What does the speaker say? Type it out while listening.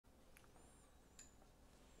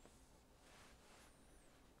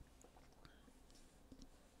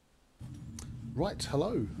Right,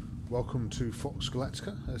 hello. Welcome to Fox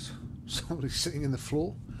Galactica. There's somebody sitting in the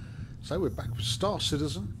floor. So we're back with Star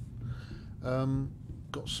Citizen.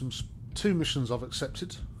 Got two missions I've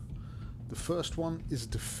accepted. The first one is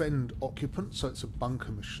Defend Occupant, so it's a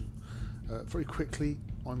bunker mission. Very quickly,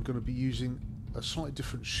 I'm going to be using a slightly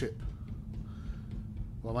different ship.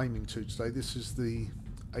 Well, I'm aiming to today. This is the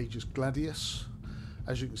Aegis Gladius.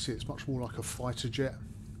 As you can see, it's much more like a fighter jet.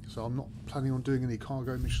 So I'm not planning on doing any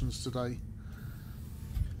cargo missions today.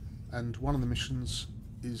 And one of the missions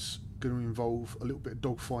is going to involve a little bit of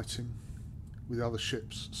dogfighting with other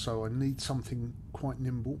ships, so I need something quite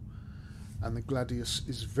nimble, and the Gladius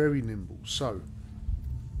is very nimble. So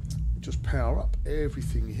just power up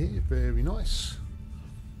everything here, very nice.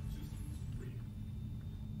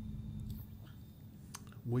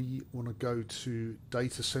 We want to go to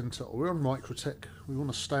data center, or we're on Microtech. We want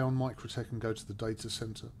to stay on Microtech and go to the data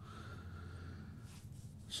center.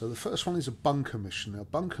 So the first one is a bunker mission. Now,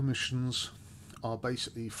 bunker missions are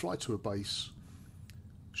basically fly to a base,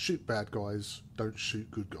 shoot bad guys, don't shoot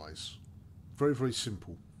good guys. Very, very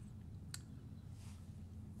simple.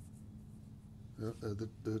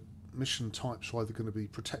 The mission types are either going to be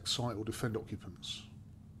protect site or defend occupants.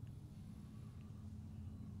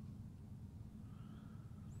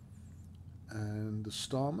 And the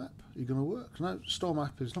star map, are you going to work? No, star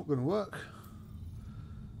map is not going to work.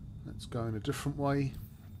 Let's go in a different way.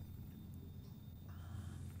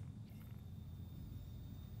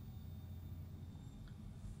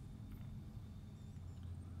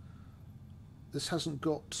 This hasn't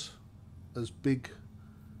got as big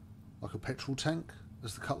like a petrol tank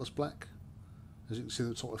as the Cutlass Black. As you can see in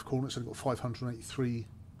the top left corner, it's only got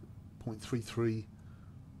 583.33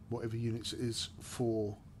 whatever units it is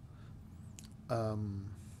for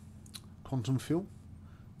quantum fuel.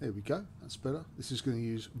 There we go, that's better. This is going to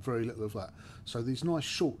use very little of that. So these nice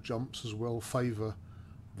short jumps as well favour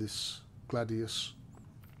this Gladius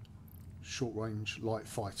short range light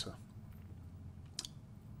fighter.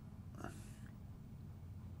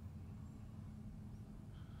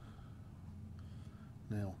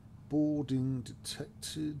 Now, boarding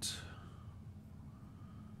detected.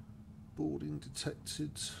 Boarding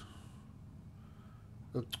detected.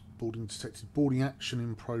 Boarding detected. Boarding action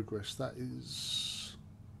in progress. That is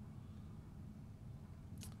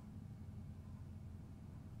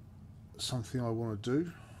something I want to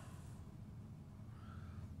do.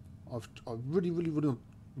 I really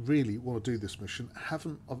want to do this mission.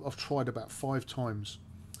 I've tried about 5 times,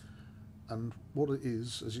 and what it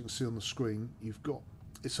is, as you can see on the screen,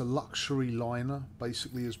 it's a luxury liner,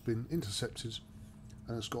 basically has been intercepted,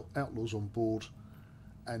 and it's got outlaws on board,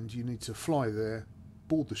 and you need to fly there,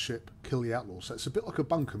 board the ship, kill the outlaws. So it's a bit like a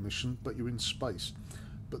bunker mission, but you're in space.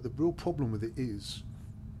 But the real problem with it is,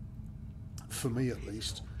 for me at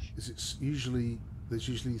least, is there's usually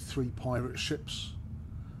 3 pirate ships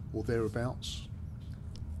or thereabouts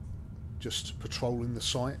just patrolling the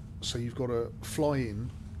site. So you've got to fly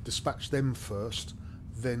in, dispatch them first,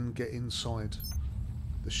 then get inside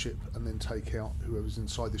the ship and then take out whoever's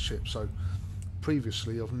inside the ship. So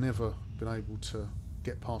previously I've never been able to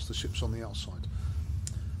get past the ships on the outside.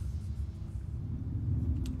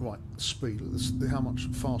 Right, speed. Let's see how much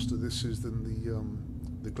faster this is than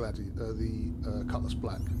the Cutlass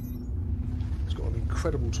Black. It's got an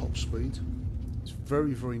incredible top speed. It's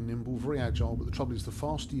very, very nimble, very agile, but the trouble is the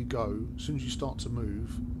faster you go, as soon as you start to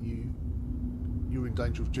move, you're in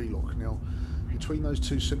danger of G-lock. Now, between those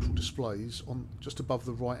 2 central displays, on just above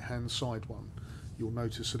the right hand side one, you'll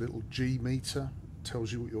notice a little G meter,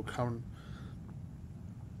 tells you what your current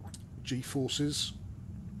G force is.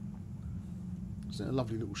 Isn't it a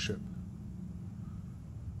lovely little ship?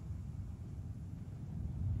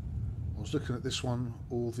 I was looking at this one,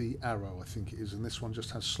 or the Arrow I think it is, and this one just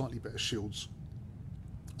has slightly better shields.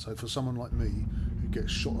 So for someone like me who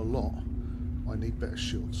gets shot a lot, I need better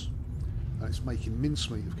shields. And it's making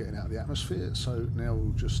mincemeat of getting out of the atmosphere, so now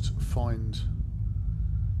we'll just find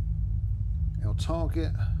our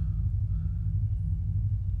target.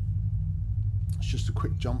 It's just a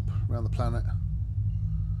quick jump around the planet.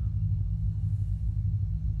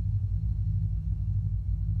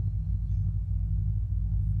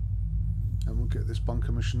 And we'll get this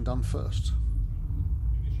bunker mission done first.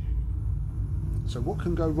 So what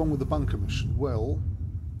can go wrong with the bunker mission? Well,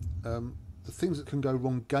 the things that can go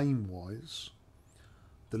wrong game-wise,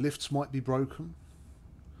 the lifts might be broken,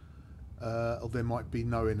 or there might be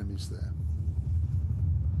no enemies there.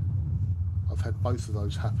 I've had both of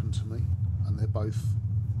those happen to me, and they're both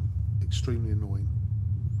extremely annoying.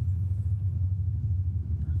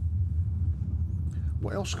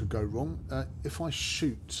 What else could go wrong? If I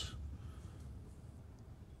shoot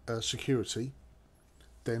security,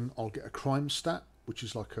 Then I'll get a crime stat, which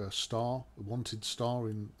is like a star, a wanted star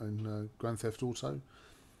in Grand Theft Auto.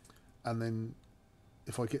 And then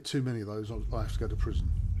if I get too many of those, I have to go to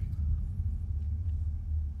prison.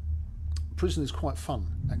 Prison is quite fun,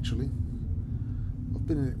 actually. I've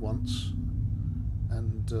been in it once,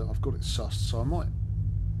 and I've got it sussed. So I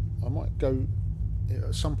might go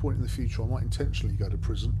at some point in the future. I might intentionally go to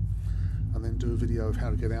prison, and then do a video of how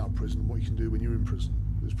to get out of prison and what you can do when you're in prison.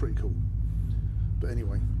 It was pretty cool. But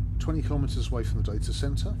anyway, 20 kilometers away from the data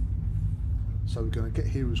center. So we're going to get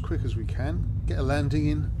here as quick as we can, get a landing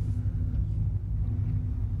in,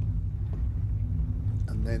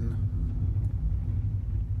 and then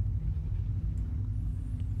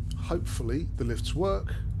hopefully the lifts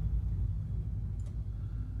work,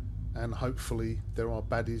 and hopefully there are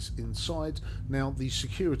baddies inside. Now, the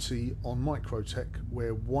security on Microtech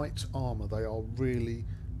wear white armor. They are really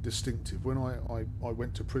distinctive. When I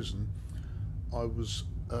went to prison, I was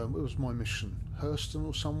it was my mission, Hurston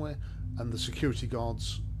or somewhere, and the security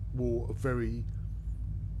guards wore a very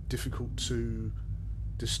difficult to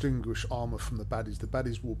distinguish armor from the baddies. The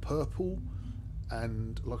baddies wore purple,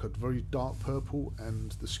 and like a very dark purple,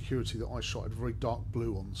 and the security that I shot had very dark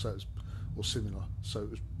blue on, so it was, or similar. So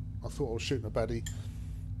it was, I thought I was shooting a baddie,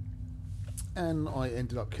 and I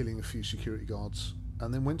ended up killing a few security guards,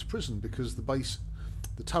 and then went to prison because the base,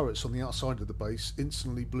 the turrets on the outside of the base,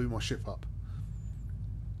 instantly blew my ship up.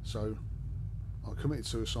 So I committed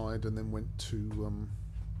suicide, and then went to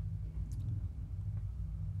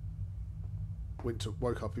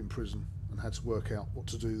woke up in prison and had to work out what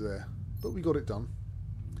to do there. But we got it done.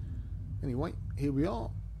 Anyway, here we are.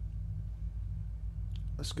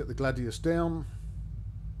 Let's get the Gladius down.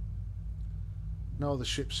 No other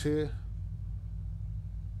ships here.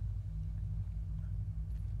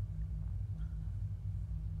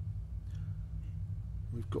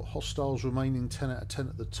 We've got hostiles remaining 10 out of 10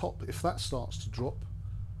 at the top. If that starts to drop,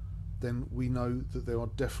 then we know that there are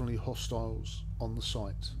definitely hostiles on the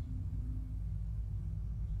site.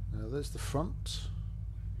 Now there's the front.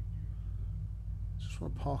 Just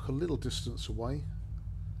want to park a little distance away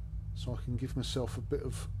so I can give myself a bit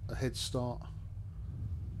of a head start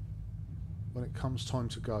when it comes time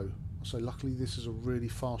to go. So luckily this is a really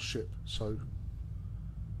fast ship, so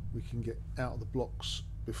we can get out of the blocks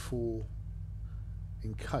before,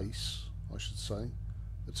 in case, I should say,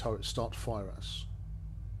 the turrets start to fire at us.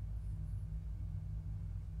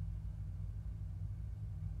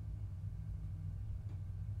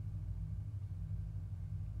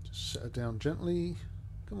 Just set her down gently.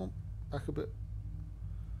 Come on, back a bit.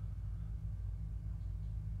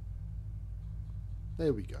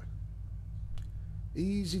 There we go.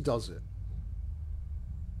 Easy does it.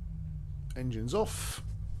 Engines off.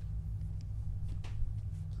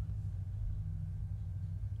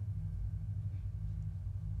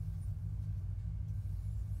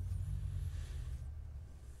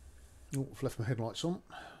 Oh, I've left my headlights on.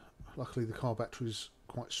 Luckily the car battery is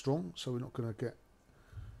quite strong, so we're not going to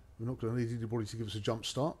need anybody to give us a jump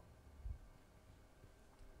start.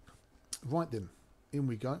 Right then, in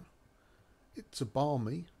we go. It's a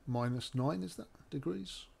balmy -9, is that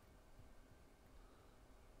degrees?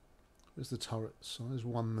 Where's the turrets? So there's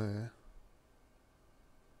one there.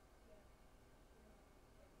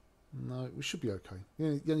 No, we should be okay.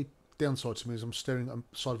 The only downside to me is I'm staring at the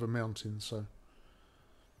side of a mountain, so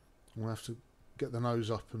I'll have to get the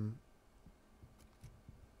nose up and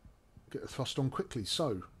get the thrust on quickly.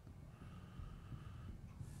 So,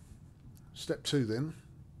 step 2 then.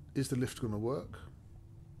 Is the lift going to work?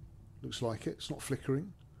 Looks like it. It's not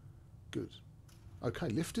flickering. Good. Okay,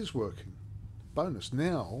 lift is working. Bonus.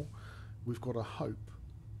 Now we've got to hope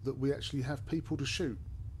that we actually have people to shoot.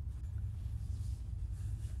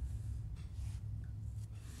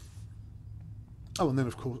 Oh, and then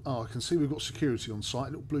of course, I can see we've got security on site.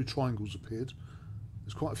 Little blue triangles appeared.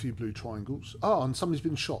 There's quite a few blue triangles. Oh, and somebody's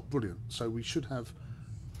been shot. Brilliant. So we should have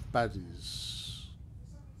baddies.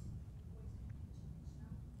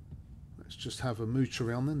 Let's just have a mooch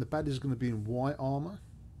around then. The baddies are going to be in white armour.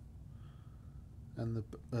 And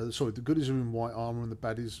the goodies are in white armour, and the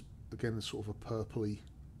baddies, again, is sort of a purpley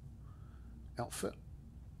outfit.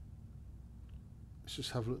 Let's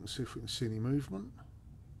just have a look and see if we can see any movement.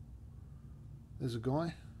 There's a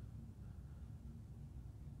guy.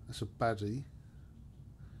 That's a baddie,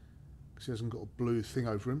 because he hasn't got a blue thing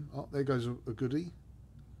over him. Oh, there goes a goodie.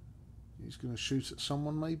 He's going to shoot at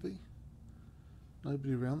someone, maybe.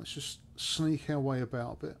 Nobody around. Let's just sneak our way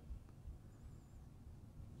about a bit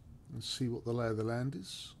and see what the lay of the land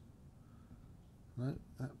is. No,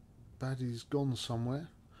 that baddie's gone somewhere.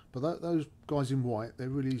 But those guys in white, they're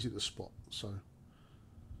really easy to spot. So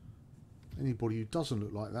Anybody who doesn't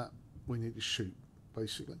look like that, we need to shoot,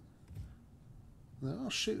 basically. They are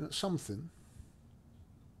shooting at something.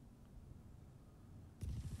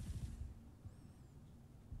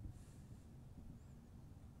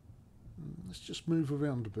 Let's just move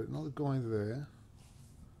around a bit. Another guy there.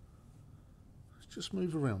 Let's just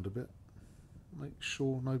move around a bit. Make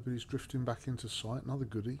sure nobody's drifting back into sight. Another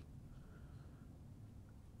goodie.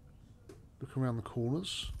 Look around the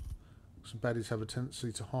corners. Some baddies have a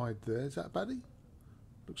tendency to hide there. Is that a baddie?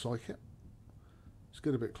 Looks like it. Let's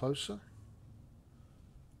get a bit closer.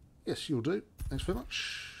 Yes, you'll do. Thanks very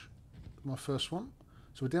much. My first one.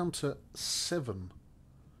 So we're down to 7.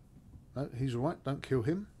 No, he's alright. Don't kill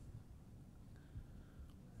him.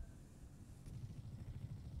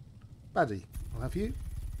 Baddie, I'll have you.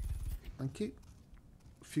 Thank you.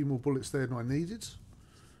 A few more bullets there than I needed.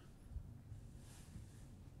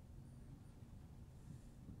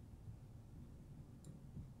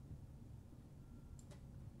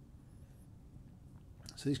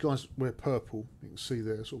 So these guys wear purple. You can see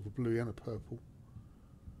there, sort of a blue and a purple.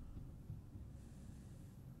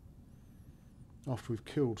 After we've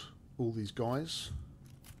killed all these guys,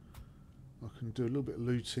 I can do a little bit of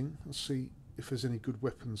looting and see if there's any good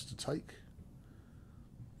weapons to take.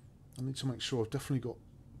 I need to make sure I've definitely got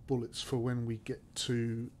bullets for when we get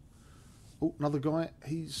to... Oh, another guy.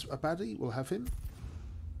 He's a baddie. We'll have him.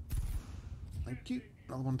 Thank you.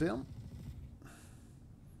 Another one down.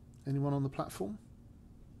 Anyone on the platform?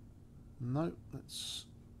 No. Let's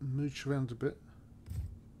mooch around a bit.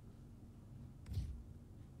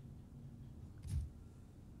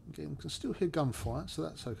 Again, can still hear gunfire, so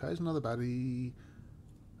that's okay. There's another baddie.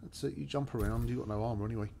 That's it. You jump around. You've got no armour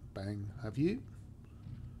anyway. Bang. Have you?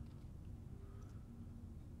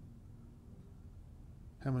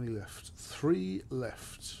 How many left? 3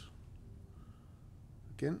 left.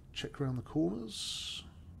 Again, check around the corners.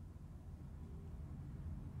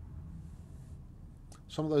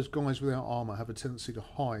 Some of those guys without armour have a tendency to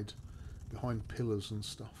hide behind pillars and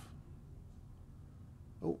stuff.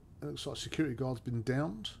 Oh, it looks like security guard's been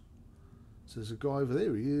downed. So there's a guy over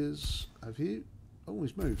there. He is. Have you? Oh,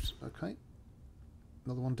 he's moved. Okay.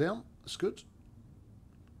 Another one down. That's good.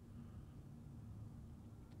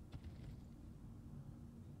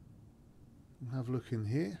 We'll have a look in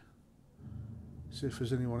here. See if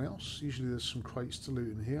there's anyone else. Usually there's some crates to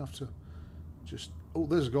loot in here. I have to just... Oh,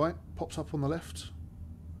 there's a guy. Pops up on the left.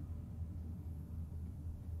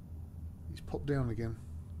 He's popped down again.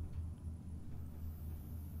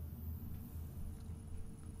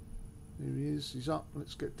 There he is. He's up.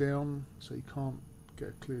 Let's get down so he can't get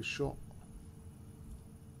a clear shot.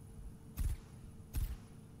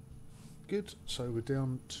 Good. So we're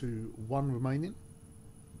down to 1 remaining.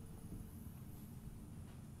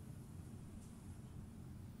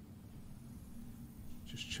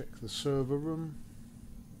 Just check the server room.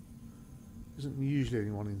 Isn't usually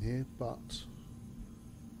anyone in here, but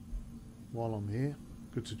while I'm here,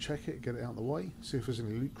 good to check it, get it out of the way, see if there's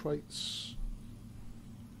any loot crates.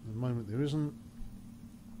 At the moment there isn't.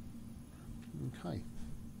 Okay.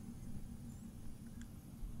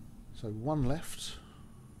 So 1 left.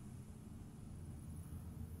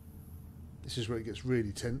 This is where it gets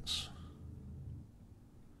really tense.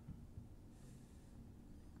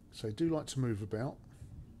 So I do like to move about.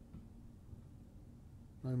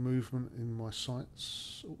 No movement in my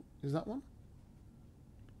sights. Oh, is that one?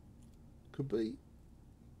 Could be.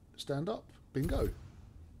 Stand up. Bingo.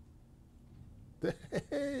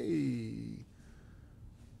 Hey!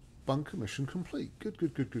 Bunker mission complete. Good,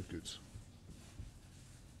 good, good, good, good.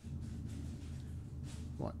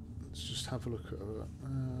 Right, let's just have a look at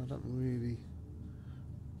I don't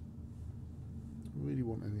really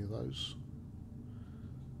want any of those.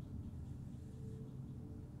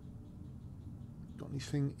 Got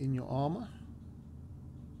anything in your armour?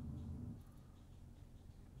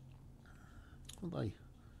 What are they?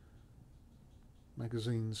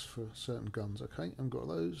 Magazines for certain guns. Okay, I haven't got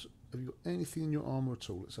those. Have you got anything in your armour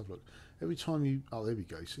at all? Let's have a look. Every time you... Oh, there we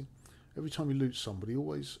go, see? Every time you loot somebody,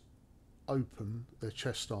 always open their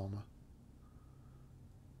chest armour.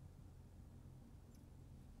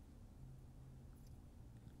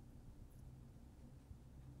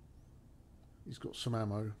 He's got some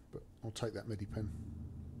ammo, but I'll take that Medipen.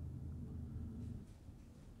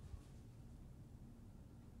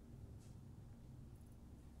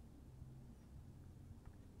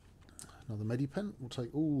 Another Medipen. We'll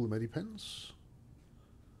take all the Medipens.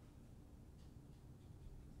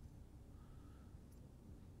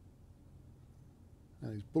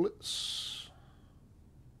 And his bullets.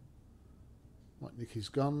 Might nick his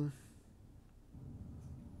gun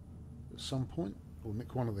at some point, or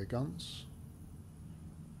nick one of their guns.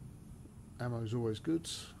 Ammo's always good.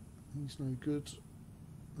 He's no good.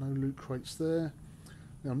 No loot crates there.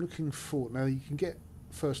 Now I'm looking for... Now you can get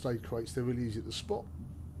first aid crates. They're really easy to spot.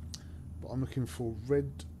 But I'm looking for red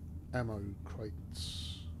ammo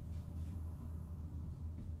crates.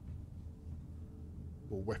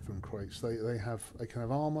 Or weapon crates. They can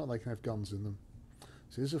have armour, they can have guns in them.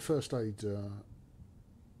 So here's a first aid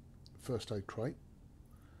crate.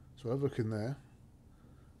 So have a look in there.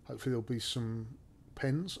 Hopefully there'll be some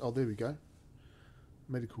pens. Oh, there we go.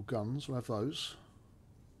 Medical guns, we'll have those.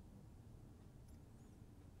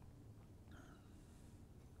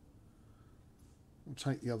 We'll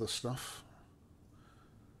take the other stuff.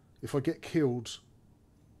 If I get killed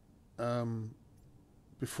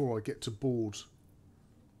before I get to board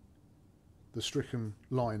the stricken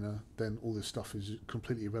liner, then all this stuff is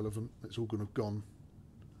completely irrelevant. It's all going to have gone.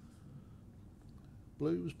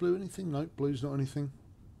 Blue, was blue anything? No, blue's not anything.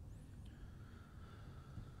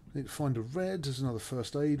 Need to find a red. There's another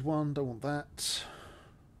first aid one. Don't want that.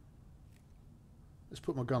 Let's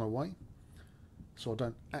put my gun away so I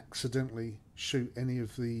don't accidentally shoot any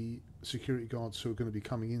of the security guards who are going to be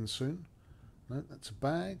coming in soon. No, that's a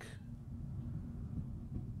bag.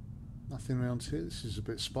 Nothing around here. This is a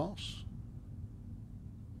bit sparse.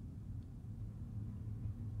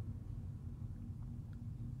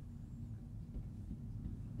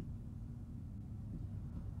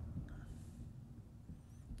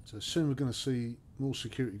 So soon we're going to see more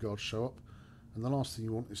security guards show up, and the last thing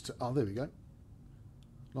you want is to... Oh, there we go.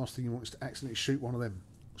 Last thing you want is to accidentally shoot one of them.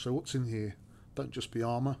 So what's in here? Don't just be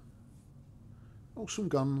armour. Oh, some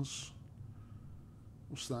guns.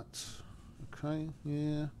 What's that? Okay,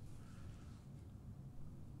 yeah.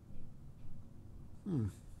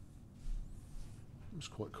 That's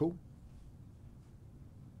quite cool.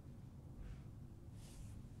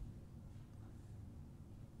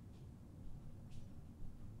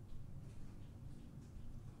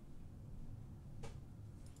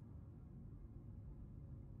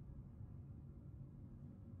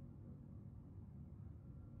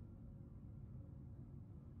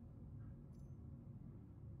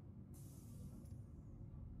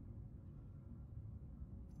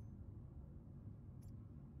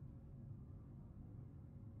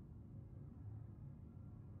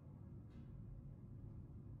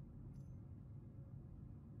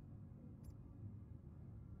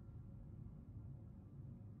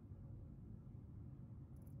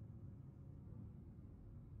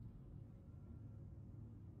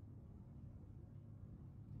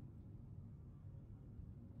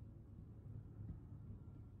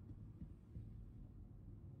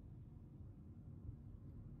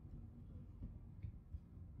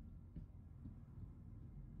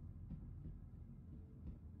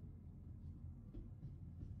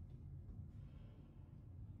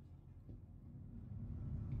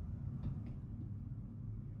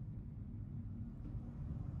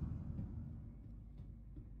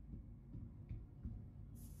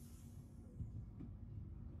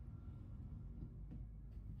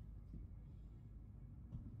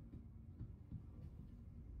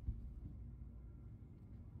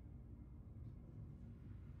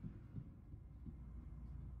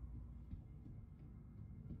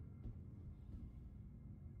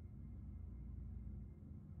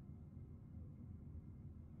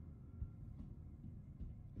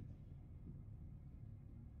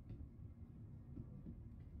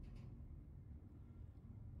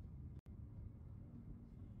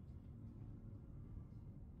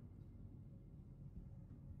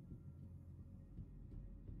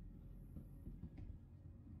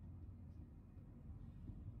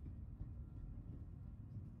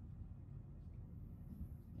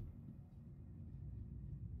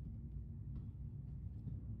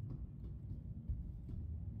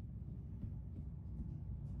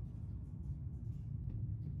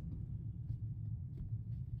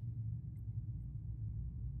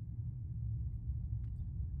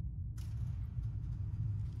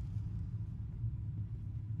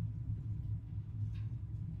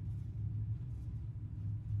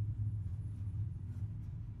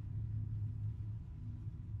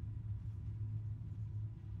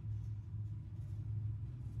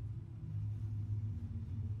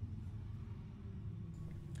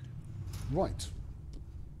 Right,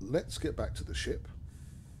 let's get back to the ship.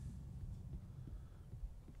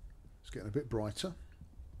 It's getting a bit brighter,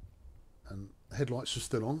 and the headlights are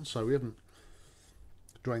still on, so we haven't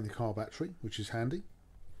drained the car battery, which is handy.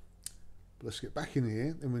 But let's get back in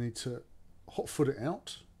here, and we need to hot foot it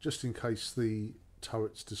out, just in case the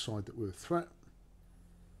turrets decide that we're a threat.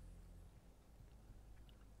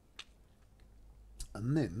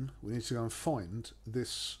 And then we need to go and find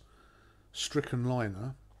this stricken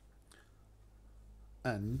liner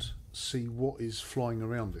and see what is flying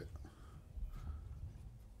around it.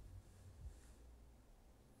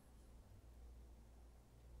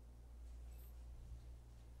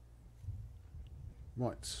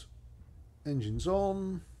 Right, engine's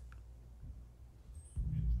on,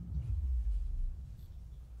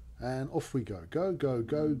 and off we go. Go, go,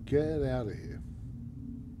 go, get out of here.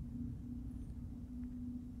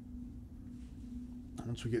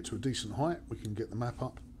 Once we get to a decent height, we can get the map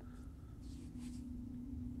up.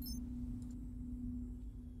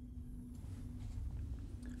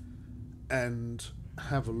 And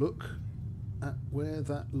have a look at where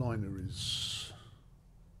that liner is.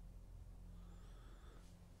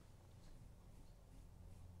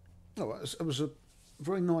 Oh, it was a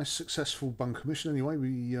very nice, successful bunker mission. Anyway,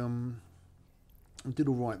 we did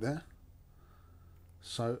all right there.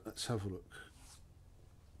 So let's have a look.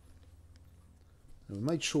 And we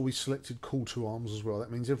made sure we selected call to arms as well.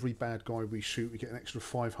 That means every bad guy we shoot, we get an extra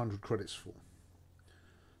 500 credits for.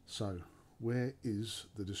 So where is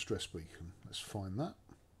the distress beacon? Let's find that.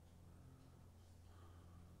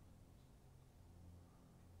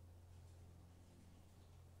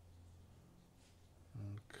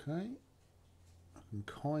 Okay, I can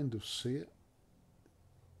kind of see it.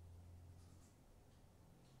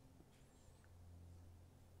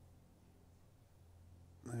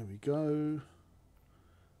 There we go.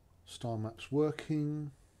 Star map's working.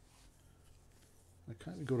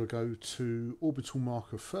 Okay, we've got to go to orbital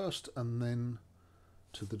marker first and then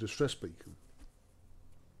to the distress beacon.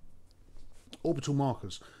 Orbital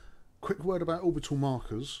markers. Quick word about orbital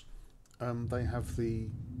markers. They have the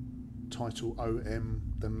title OM,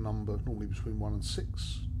 then a number normally between 1 and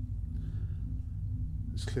 6.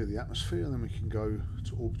 Let's clear the atmosphere and then we can go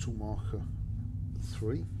to orbital marker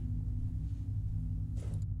 3.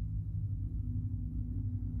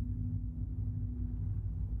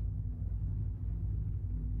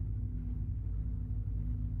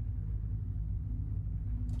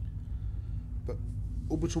 But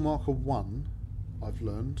orbital marker 1, I've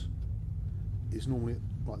learned, is normally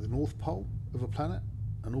like the North Pole of a planet,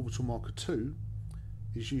 and orbital marker 2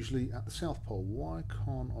 is usually at the South Pole. Why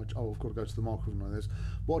can't I? Oh, I've got to go to the marker of there's.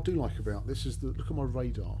 What I do like about this is that, look at my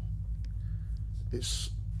radar.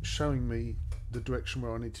 It's showing me the direction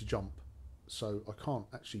where I need to jump. So I can't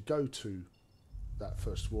actually go to that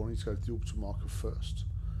first of all. I need to go to the orbital marker first.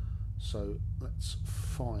 So let's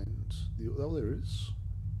find the. Oh, there it is.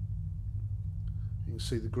 You can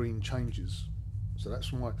see the green changes. So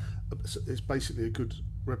that's why it's basically a good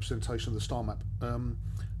representation of the star map.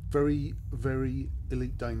 Very, very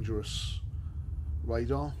elite dangerous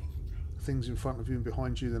radar. Things in front of you and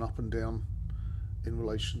behind you, then up and down in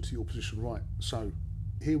relation to your position. Right, so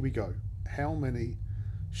here we go. How many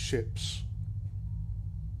ships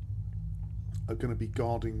are going to be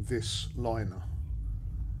guarding this liner?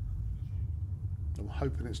 I'm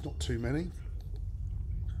hoping it's not too many.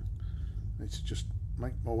 I need to just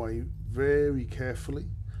make my way very carefully.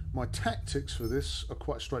 My tactics for this are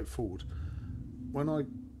quite straightforward. When I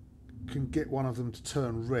can get one of them to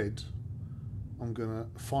turn red, I'm going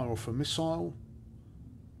to fire off a missile,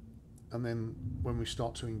 and then when we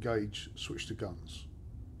start to engage, switch to guns.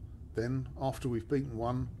 Then after we've beaten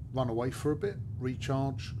one, run away for a bit,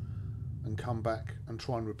 recharge, and come back and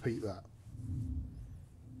try and repeat that.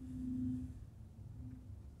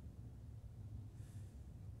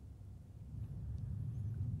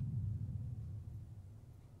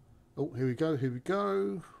 Oh, here we go, here we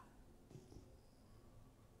go.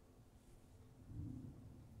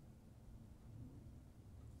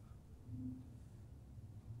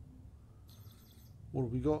 What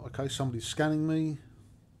have we got? Okay, somebody's scanning me.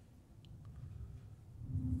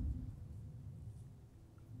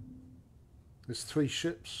 There's 3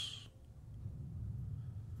 ships.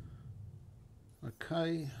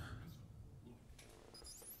 Okay.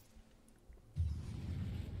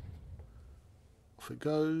 Off it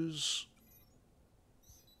goes.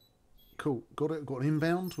 Cool, got it. Got an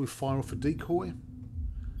inbound. We fire off a decoy and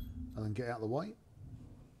then get out of the way.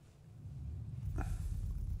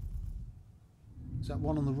 Is that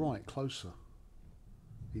one on the right closer?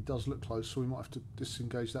 He does look close, so we might have to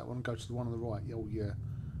disengage that one and go to the one on the right. Oh yeah.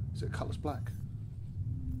 Is it colours black?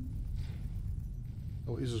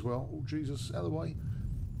 Oh, it is as well. Oh Jesus, out of the way.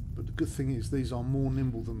 But the good thing is these are more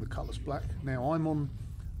nimble than the colours black. Now I'm on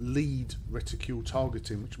lead reticule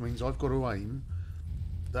targeting, which means I've got to aim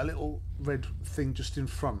that little red thing just in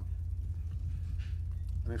front.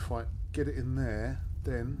 And if I get it in there,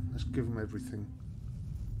 then let's give them everything.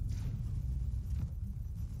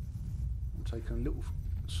 Taken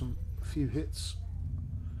a few hits,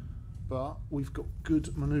 but we've got good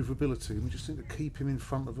manoeuvrability. We just need to keep him in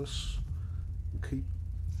front of us, and keep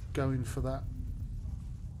going for that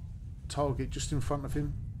target just in front of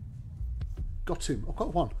him. Got him. I've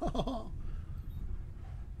got one.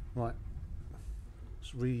 Right.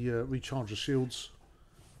 Let's recharge the shields.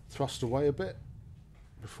 Thrust away a bit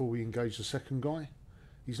before we engage the second guy.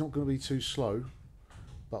 He's not going to be too slow,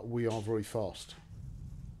 but we are very fast.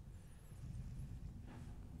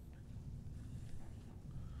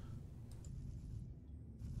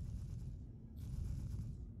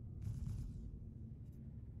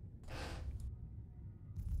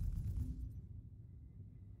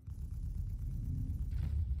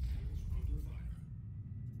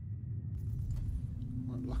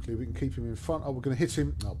 Luckily we can keep him in front. Oh, we're going to hit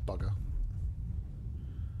him. Oh, bugger.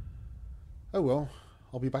 Oh well,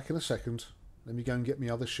 I'll be back in a second. Let me go and get my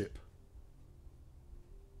other ship.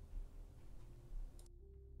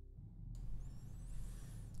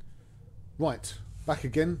 Right, back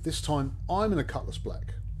again. This time I'm in a Cutlass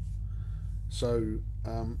Black. So,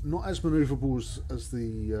 not as manoeuvrable as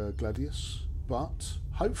the Gladius, but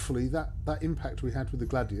hopefully that impact we had with the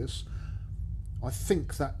Gladius, I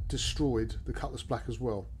think that destroyed the Cutlass Black as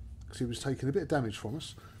well, because he was taking a bit of damage from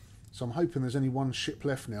us. So I'm hoping there's only one ship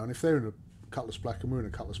left now, and if they're in a Cutlass Black and we're in a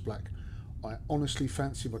Cutlass Black, I honestly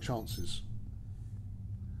fancy my chances.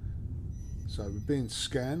 So we're being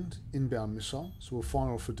scanned, inbound missile, so we'll fire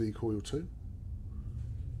off a decoy or two.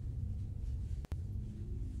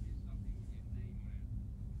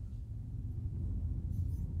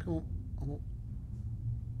 Come on.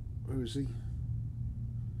 Where is he?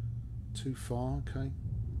 Too far, okay.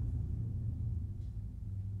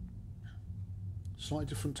 Slightly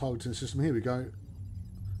different targeting system. Here we go.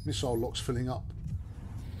 Missile lock's filling up.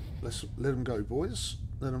 Let's let them go, boys.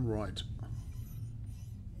 Let them ride.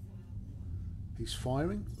 He's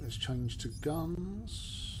firing. Let's change to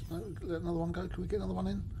guns. No, let another one go. Can we get another one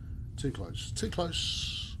in? Too close. Too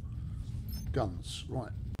close. Guns.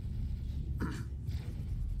 Right.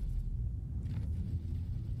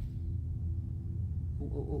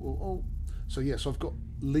 Oh. So yes, I've got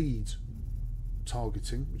lead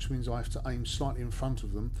targeting, which means I have to aim slightly in front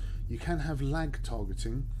of them. You can have lag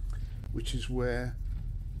targeting, which is where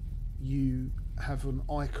you have an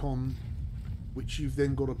icon which you've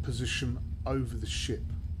then got to position over the ship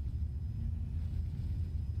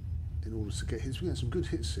in order to get hits. We get some good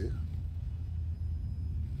hits here.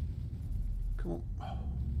 Come on.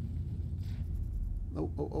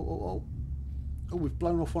 Oh, we've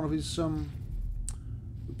blown off one of his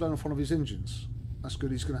engines. That's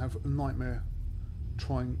good. He's going to have a nightmare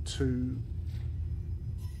trying to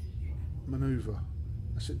maneuver.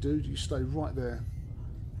 That's it, dude. You stay right there.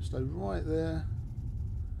 Stay right there.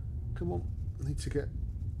 Come on. I need to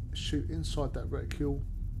shoot inside that reticule.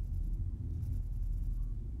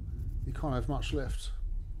 He can't have much left.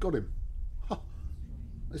 Got him. Ha!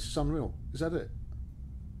 This is unreal. Is that it?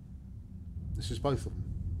 This is both of them.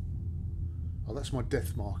 Oh, that's my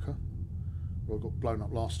death marker. Where I got blown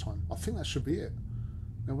up last time. I think that should be it.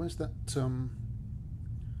 Now, where's that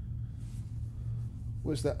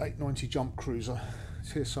 890 jump cruiser?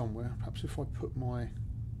 It's here somewhere. Perhaps if I put my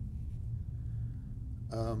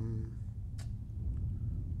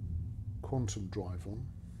quantum drive on.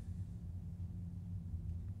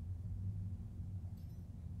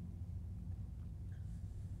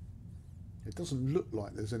 It doesn't look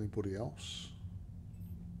like there's anybody else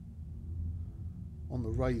on the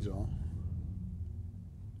radar,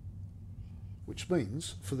 which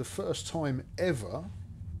means for the first time ever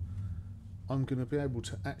I'm going to be able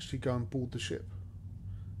to actually go and board the ship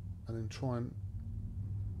and then try and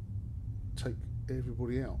take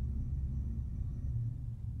everybody out.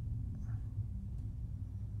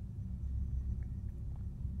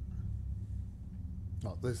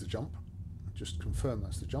 Oh, there's the jump. Just confirm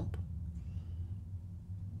that's the jump.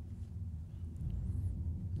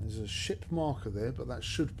 There's a ship marker there, but that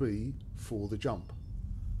should be for the jump.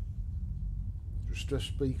 Distress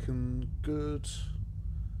beacon, good.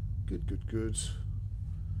 Good.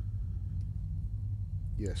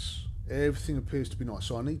 Yes, everything appears to be nice.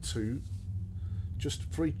 So I need to just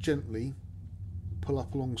very gently pull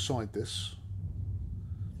up alongside this,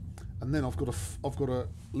 and then I've got to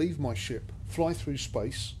leave my ship, fly through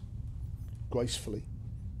space gracefully.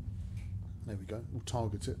 There we go. We'll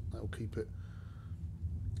target it. That'll keep it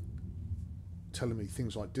telling me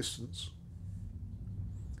things like distance.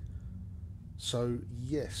 So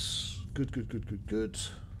yes, good.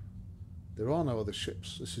 There are no other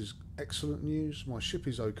ships. This is excellent news. My ship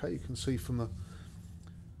is okay. You can see from the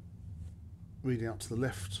reading out to the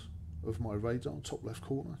left of my radar, top left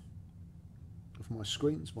corner of my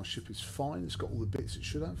screens. My ship is fine. It's got all the bits it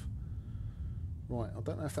should have. Right, I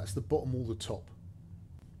don't know if that's the bottom or the top,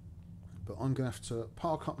 but I'm going to have to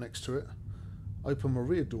park up next to it, open my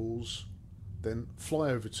rear doors, then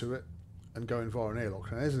fly over to it and go in via an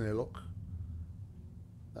airlock. Now there's an airlock,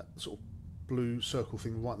 that sort of blue circle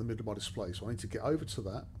thing right in the middle of my display, so I need to get over to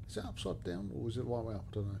that. Is it upside down or is it right way up?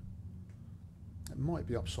 I don't know. It might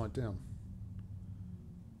be upside down.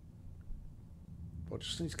 But I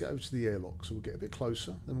just need to get over to the airlock, so we'll get a bit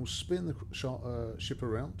closer, then we'll spin the ship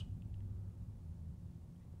around.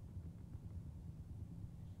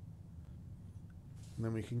 And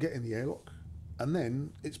then we can get in the airlock, and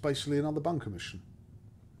then it's basically another bunker mission.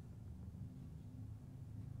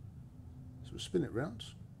 So we'll spin it round.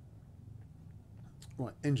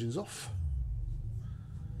 Right, engines off.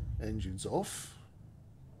 Engines off.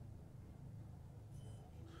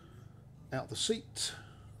 Out the seat.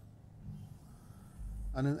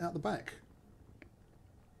 And then out the back.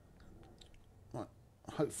 Right,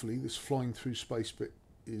 hopefully this flying through space bit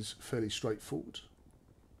is fairly straightforward.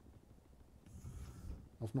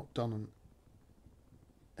 I've not done an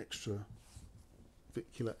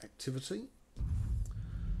extravehicular activity.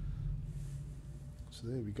 So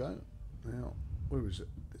there we go. Now, where is it?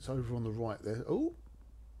 It's over on the right there. Oh!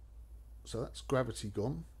 So that's gravity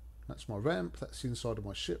gone. That's my ramp. That's the inside of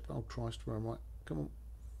my ship. Oh Christ, where am I? Come on.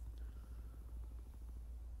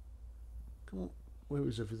 Come on. Where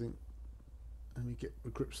is everything? Let me get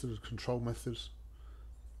the grips to the control methods.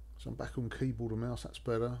 So I'm back on keyboard and mouse. That's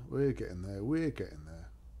better. We're getting there. We're getting there.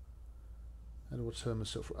 How do I turn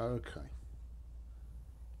myself? Okay.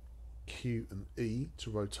 Q and E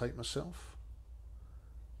to rotate myself.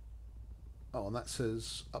 Oh, and that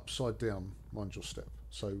says upside down, mind your step.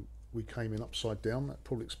 So we came in upside down. That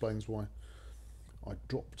probably explains why I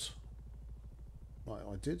dropped like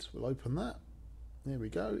I did. We'll open that. There we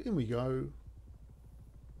go. In we go.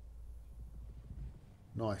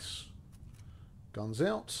 Nice. Guns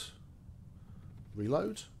out.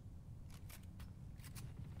 Reload.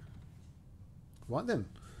 Right then.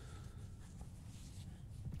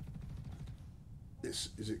 This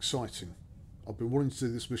is exciting. I've been wanting to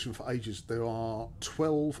do this mission for ages. There are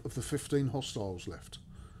 12 of the 15 hostiles left.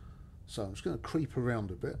 So I'm just going to creep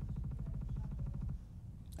around a bit.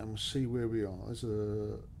 And we'll see where we are. Is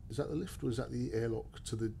that the lift or is that the airlock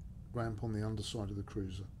to the ramp on the underside of the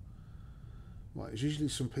cruiser? Right, there's usually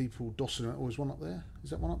some people dossing around. Oh, is one up there?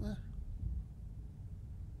 Is that one up there?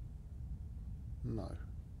 No.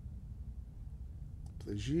 But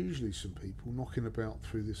there's usually some people knocking about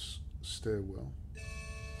through this stairwell.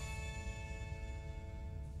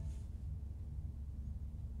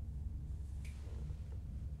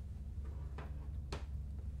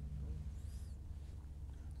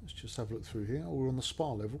 Let's just have a look through here. Oh, we're on the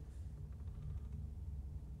spa level.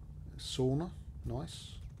 Sauna,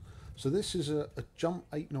 nice. So this is a jump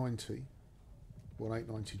 890. Well,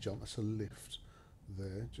 890 jump, that's a lift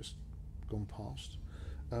there, just gone past.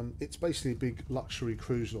 It's basically a big luxury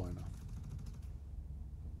cruise liner.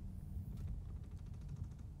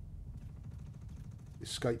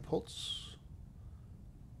 Escape pods.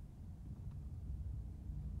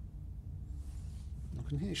 I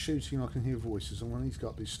can hear shooting, I can hear voices. I'm going to need to go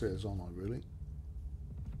up these stairs, aren't I, really?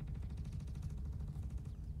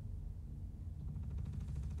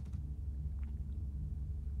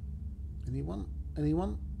 Anyone?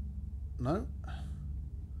 Anyone? No?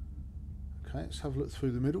 Okay, let's have a look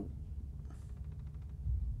through the middle.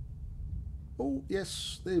 Oh,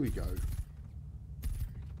 yes, there we go.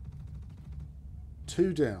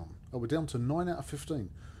 2 down. Oh, we're down to 9 out of 15.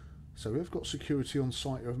 So we've got security on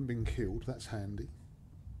site who haven't been killed. That's handy.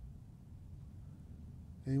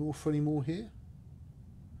 Any more for any more here?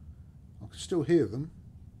 I can still hear them.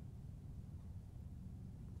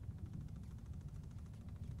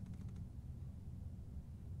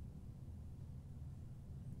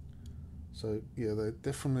 So, yeah, they're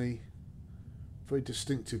definitely very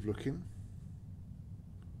distinctive looking.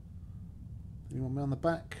 Anyone round the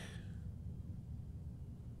back?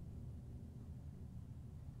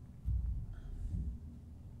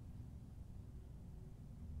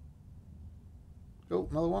 Oh,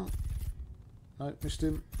 another one. No, missed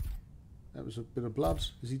him. That was a bit of blood.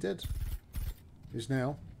 Is he dead? He is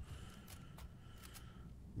now.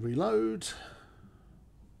 Reload.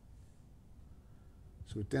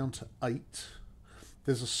 So we're down to 8.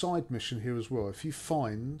 There's a side mission here as well. If you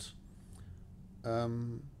find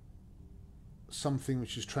something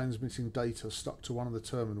which is transmitting data stuck to one of the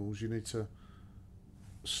terminals, you need to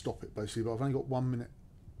stop it basically. But I've only got 1 minute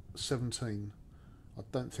 17. I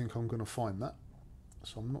don't think I'm going to find that.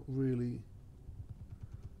 So I'm not really...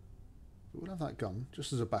 But we'll have that gun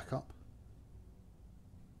just as a backup.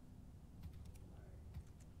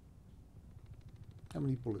 How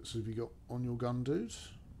many bullets have you got on your gun, dude?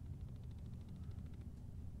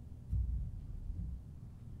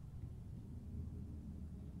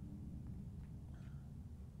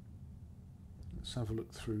 Let's have a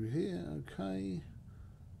look through here. Okay.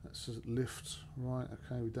 That's a lift. Right,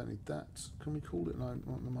 okay, we don't need that. Can we call it? No,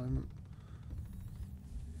 not at the moment.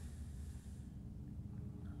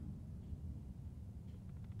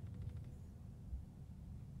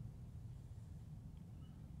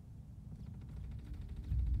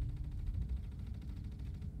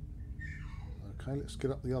 Okay, let's get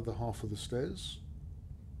up the other half of the stairs.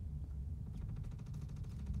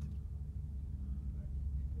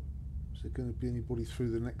 Is there going to be anybody through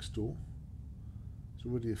the next door?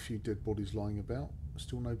 There's already a few dead bodies lying about.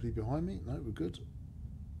 Still nobody behind me? No, we're good.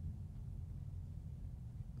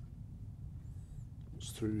 What's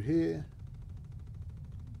through here?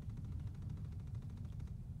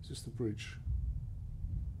 Is this the bridge?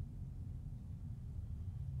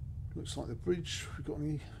 Looks like the bridge. We've got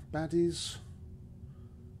any baddies?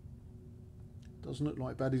 Doesn't look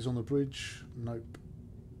like baddies on the bridge. Nope.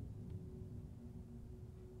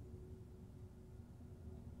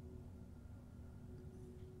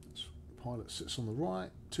 Pilot sits on the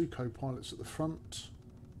right. Two co-pilots at the front.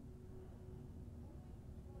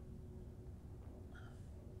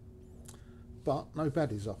 But no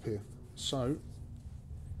baddies up here. So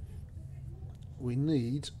we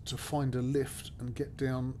need to find a lift and get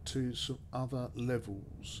down to some other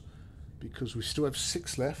levels, because we still have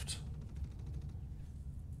 6 left.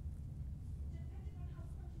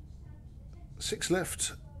 6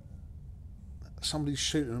 left. Somebody's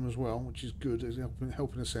shooting them as well, which is good. It's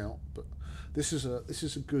helping us out. But this is a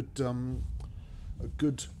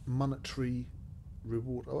good monetary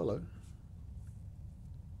reward. Oh, hello.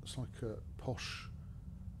 It's like a posh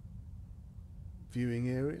viewing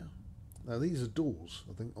area. Now these are doors,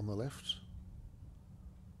 I think, on the left.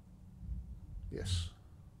 Yes.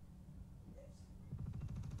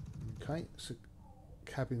 Okay, it's a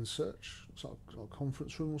cabin search. It's like a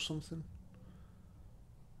conference room or something.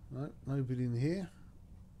 No, nobody in here.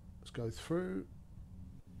 Let's go through.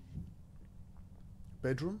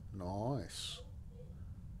 Bedroom, nice.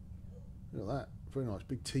 Look at that, very nice.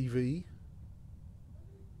 Big TV.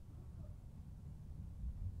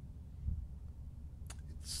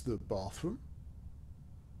 It's the bathroom.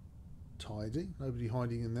 Tidy, nobody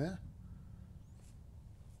hiding in there.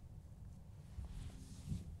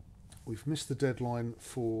 We've missed the deadline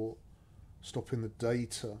for stopping the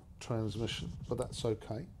data transmission, but that's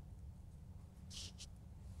okay.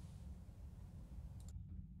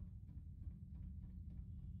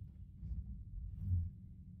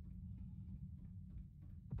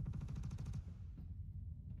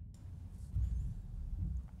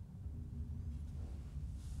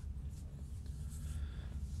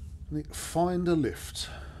 Find a lift.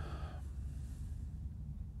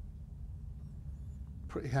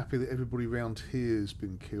 Pretty happy that everybody around here has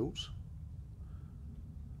been killed.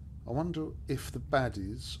 I wonder if the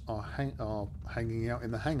baddies are hanging out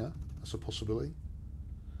in the hangar. That's a possibility.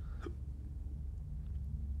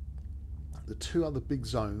 The 2 other big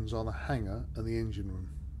zones are the hangar and the engine room.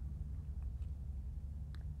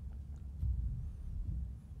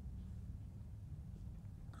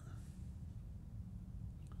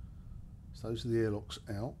 So those are the airlocks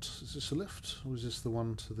out. Is this a lift, or is this the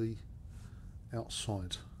one to the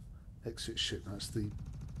outside? Exit ship.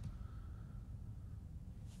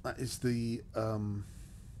 That is the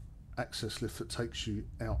access lift that takes you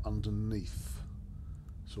out underneath.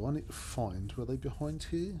 So I need to find, were they behind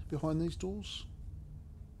here, behind these doors?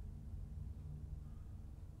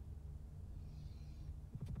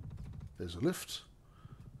 There's a lift.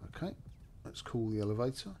 Okay, let's call the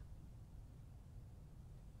elevator.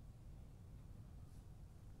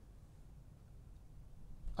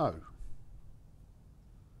 Oh.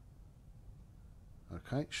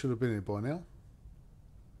 Okay, should have been here by now.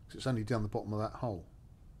 It's only down the bottom of that hole.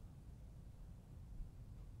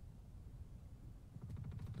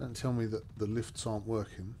 Don't tell me that the lifts aren't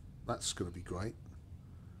working. That's going to be great.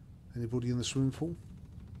 Anybody in the swimming pool?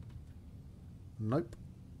 Nope.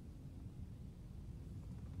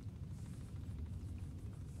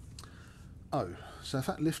 Oh, so if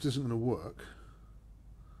that lift isn't going to work,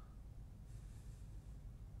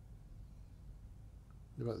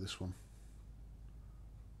 what about this one?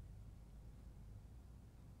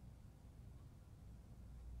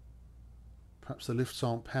 Perhaps the lifts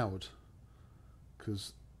aren't powered,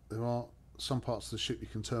 because there are some parts of the ship you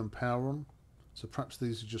can turn power on, so perhaps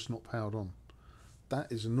these are just not powered on.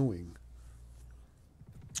 That is annoying.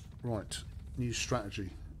 Right, new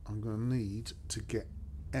strategy. I'm going to need to get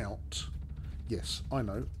out. Yes, I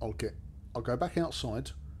know. I'll go back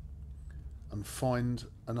outside and find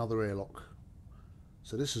another airlock.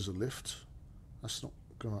 So this is a lift. That's not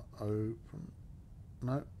going to open.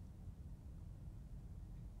 No.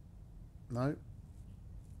 No,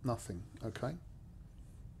 Nothing. Okay.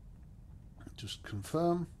 Just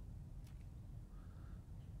confirm.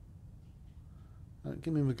 No,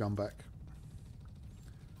 give me my gun back.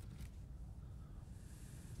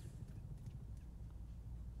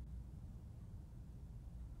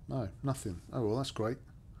 No, nothing. Oh well, that's great.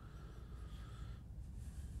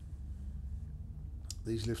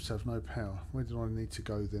 These lifts have no power. Where did I need to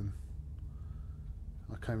go then?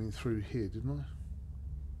 I came in through here, didn't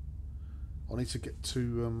I? I need to get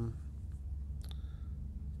to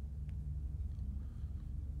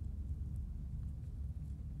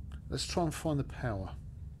let's try and find the power.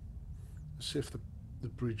 Let's see if the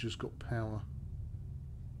bridge has got power.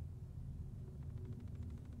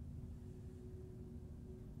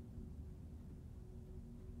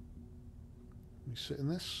 Can we sit in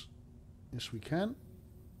this? Yes, we can.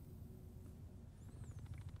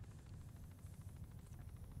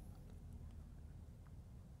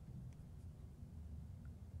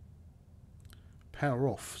 Power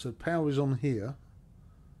off. So power is on here.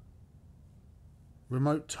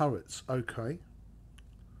 Remote turrets. Okay.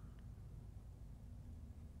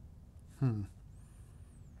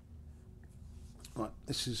 Right.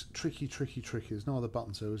 This is tricky. There's no other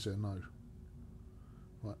buttons there, is there? No.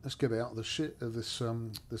 Right. Let's get out of the shit of this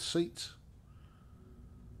the seat.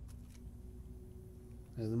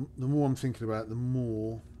 Yeah, the more I'm thinking about it, the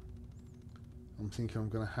more I'm thinking I'm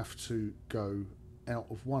going to have to go out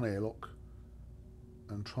of one airlock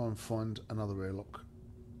and try and find another airlock.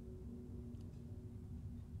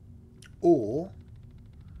 Or,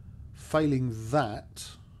 failing that,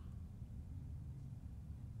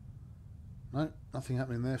 no, nothing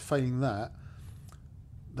happening there. Failing that,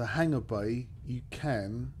 the hangar bay, you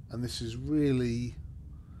can, and this is really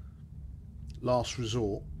last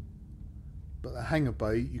resort, but the hangar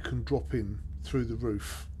bay, you can drop in through the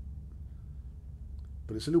roof.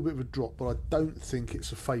 But it's a little bit of a drop, but I don't think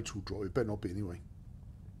it's a fatal drop. It better not be anyway.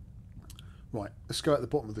 Right, let's go at the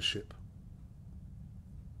bottom of the ship.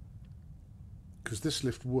 Because this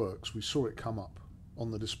lift works, we saw it come up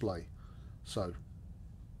on the display. So,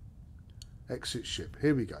 exit ship.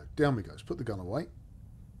 Here we go. Down we go. Let's put the gun away.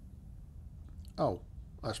 Oh,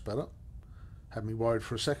 that's better. Had me worried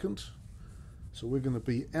for a second. So we're going to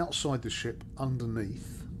be outside the ship,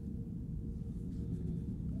 underneath.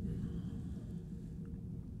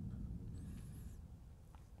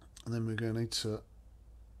 And then we're going to need to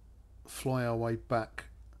fly our way back.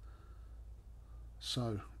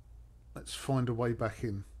 So let's find a way back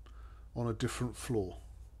in on a different floor.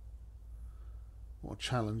 What a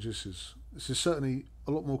challenge this is. This is certainly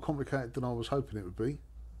a lot more complicated than I was hoping it would be.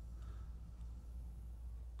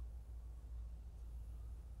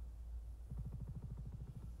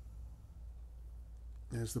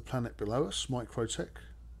 There's the planet below us, Microtech.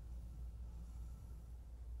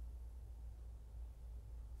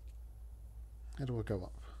 How do I go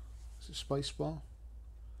up? Is it spacebar?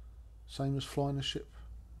 Same as flying a ship?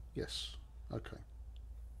 Yes. Okay.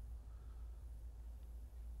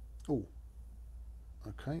 Oh.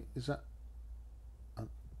 Okay. Is that...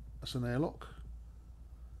 that's an airlock.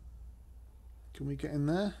 Can we get in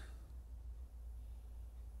there?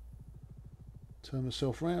 Turn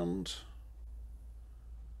myself round.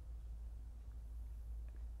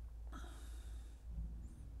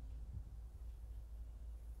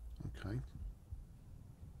 Okay.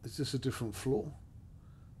 Is this a different floor?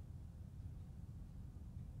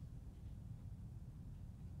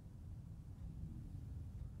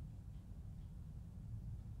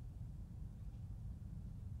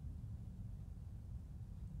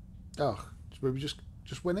 Oh, we just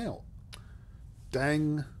went out.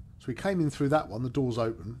 Dang. So we came in through that one, the door's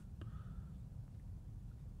open.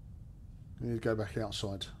 We need to go back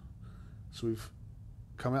outside. So we've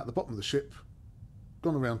come out the bottom of the ship,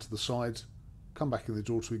 gone around to the side, come back in the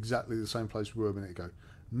door to exactly the same place we were a minute ago.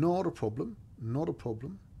 Not a problem. Not a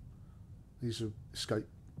problem. These are escape,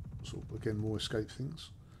 sort of, again, more escape things.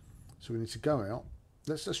 So we need to go out.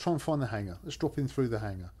 Let's try and find the hangar. Let's drop in through the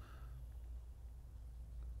hangar.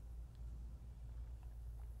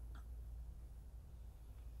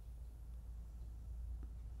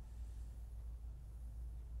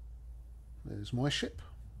 There's my ship.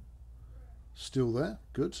 Still there.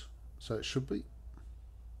 Good. So it should be.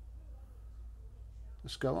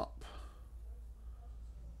 Let's go up.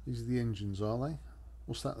 These are the engines, are they?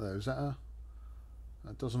 What's that there? Is that a...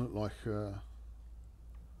 that doesn't look like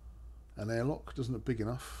an airlock. Doesn't look big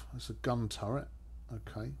enough. It's a gun turret.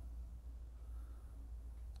 Okay.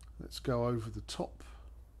 Let's go over the top.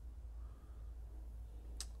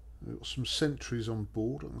 We've got some sentries on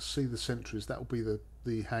board. I can see the sentries. That will be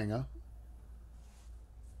the hangar.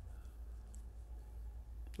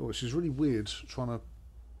 Oh, this is really weird trying to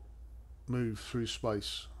move through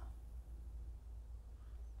space.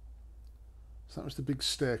 So that was the big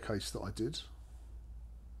staircase that I did.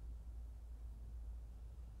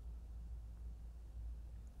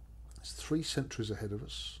 There's 3 sentries ahead of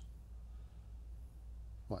us.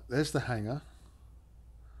 Right, there's the hangar.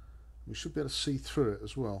 We should be able to see through it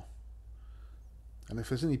as well. And if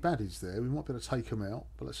there's any baddies there, we might be able to take them out.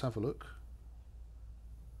 But let's have a look.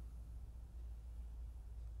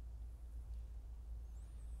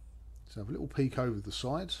 Let's have a little peek over the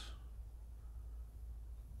side.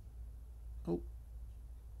 Oh.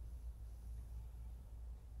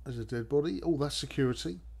 There's a dead body. Oh, that's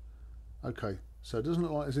security. Okay, so it doesn't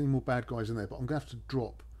look like there's any more bad guys in there, but I'm going to have to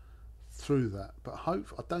drop through that. But I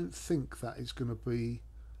don't think that is going to be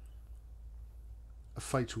a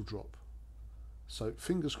fatal drop. So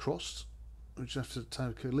fingers crossed. We just have to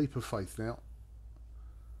take a leap of faith now.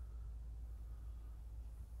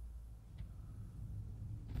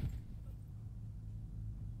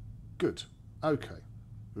 Good. Okay.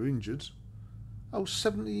 We're injured. Oh,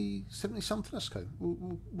 70 something. That's okay.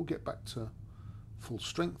 We'll get back to full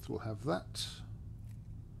strength. We'll have that.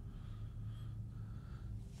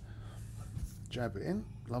 Jab it in.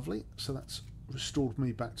 Lovely. So that's restored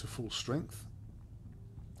me back to full strength.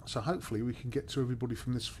 So hopefully we can get to everybody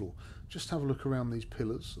from this floor. Just have a look around these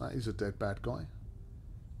pillars. That is a dead bad guy.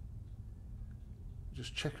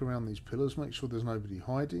 Just check around these pillars. Make sure there's nobody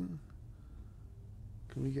hiding.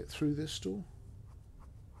 Can we get through this door?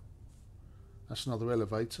 That's another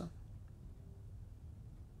elevator.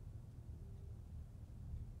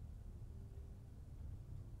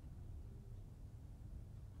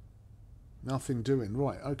 Nothing doing.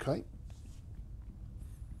 Right, okay.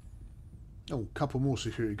 Oh, a couple more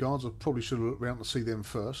security guards. I probably should have looked around to see them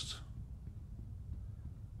first.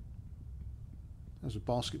 There's a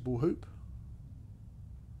basketball hoop.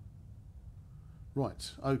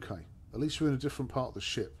 Right, okay. At least we're in a different part of the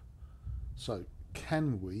ship. So,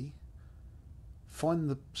 can we find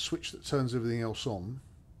the switch that turns everything else on?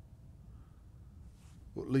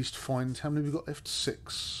 Or at least find... How many have we got left?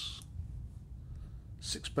 6.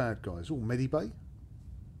 6 bad guys. Oh, medibay.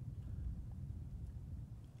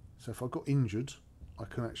 So if I got injured, I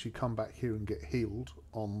can actually come back here and get healed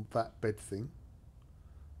on that bed thing.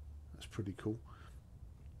 That's pretty cool.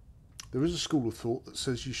 There is a school of thought that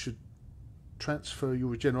says you should transfer your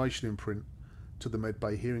regeneration imprint to the med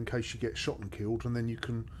bay here in case you get shot and killed, and then you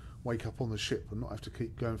can wake up on the ship and not have to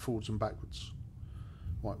keep going forwards and backwards.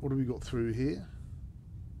 Right, what have we got through here?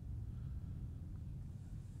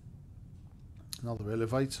 Another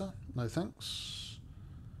elevator. No thanks.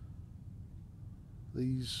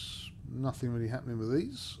 These, nothing really happening with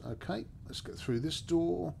these. Okay, let's get through this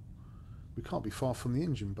door. We can't be far from the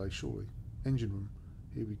engine bay, surely. Engine room.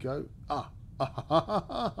 Here we go.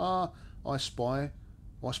 I spy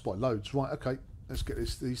loads. Right, okay. Let's get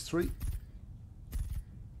these 3.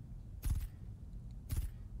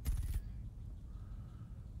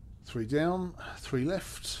 Three down, 3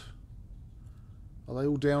 left. Are they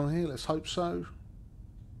all down here? Let's hope so.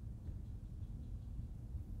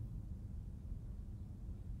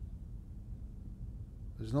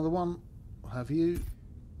 There's another one. I'll have you.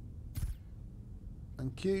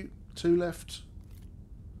 Thank you. 2 left.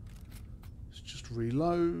 Let's just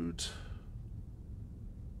reload.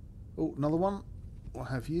 Oh, another one. I'll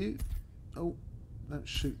have you. Oh, don't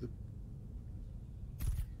shoot the...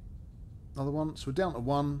 Another one. So we're down to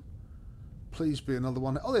 1. Please be another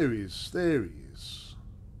one. Oh, there he is. There he is.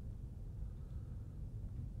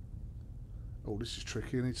 Oh, this is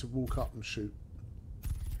tricky. I need to walk up and shoot.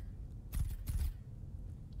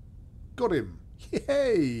 Got him.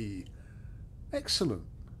 Yay! Excellent.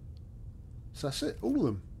 So that's it. All of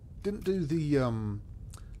them. Didn't do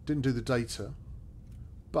the data,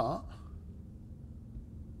 but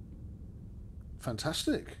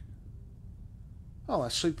fantastic. Oh,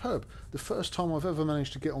 that's superb. The first time I've ever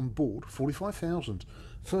managed to get on board, 45,000.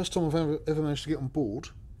 First time I've ever managed to get on board,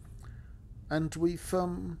 and we've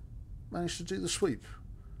managed to do the sweep.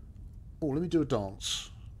 Oh, let me do a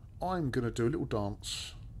dance. I'm going to do a little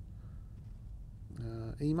dance.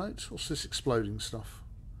 Emote? What's this exploding stuff?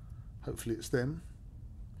 Hopefully it's them.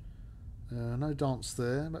 No dance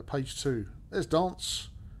there. About page 2. There's dance.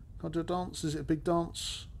 Can I do a dance? Is it a big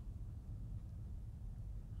dance?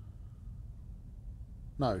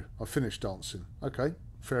 No, I finished dancing. Okay,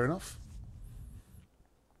 fair enough.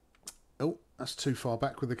 Oh, that's too far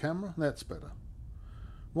back with the camera. That's better.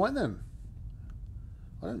 Right then.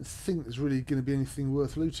 I don't think there's really going to be anything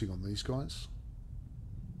worth looting on these guys.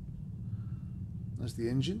 There's the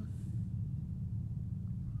engine.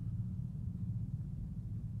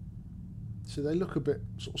 So they look a bit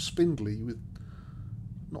sort of spindly with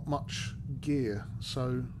not much gear.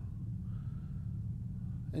 So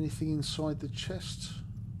anything inside the chest?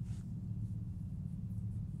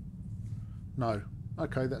 No.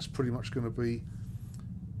 Okay, that's pretty much going to be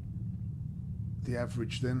the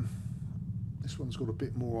average then. This one's got a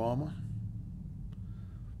bit more armour,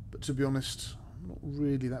 but to be honest, I'm not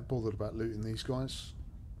really that bothered about looting these guys.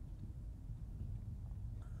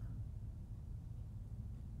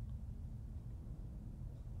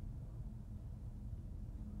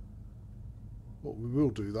 What we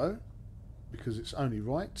will do though, because it's only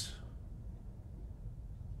right,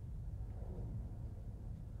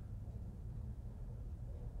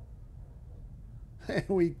 there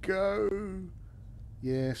we go.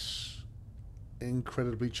 Yes,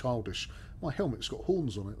 incredibly childish. My helmet's got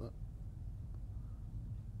horns on it. Look.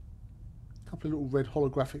 A couple of little red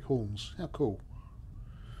holographic horns. How cool.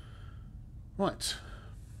 Right.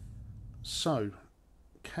 So,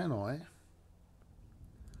 can I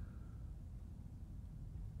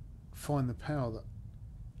find the power that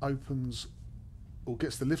opens or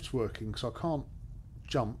gets the lifts working? Because I can't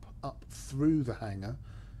jump up through the hangar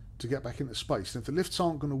to get back into space. And if the lifts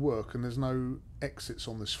aren't going to work and there's no exits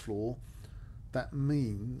on this floor, that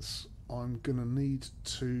means I'm going to need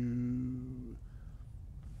to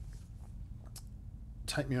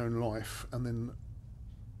take my own life and then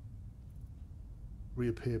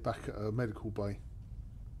reappear back at a medical bay.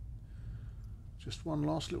 Just one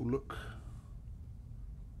last little look.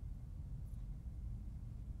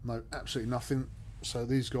 No, absolutely nothing. So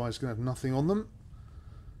these guys are going to have nothing on them.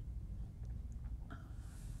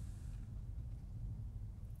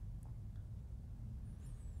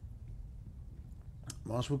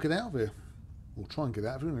 Might as well get out of here. We'll try and get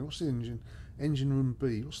out of here anyway. What's the engine? Engine room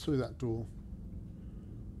B. What's through that door?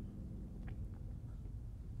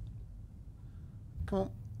 Come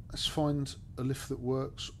on. Let's find a lift that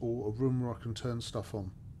works or a room where I can turn stuff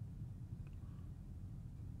on.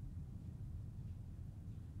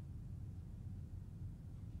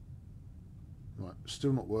 Right.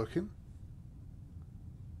 Still not working.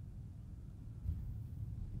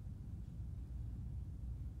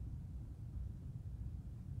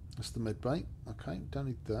 That's the med bay. Okay, don't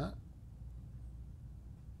need that.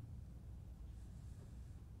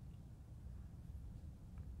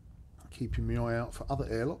 Keeping my eye out for other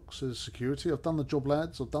airlocks as security. I've done the job,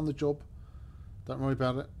 lads. I've done the job. Don't worry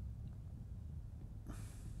about it.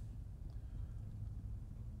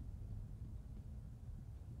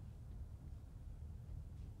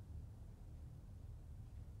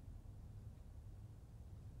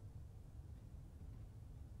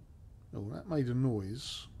 Oh, that made a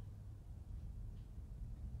noise.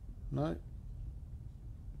 No.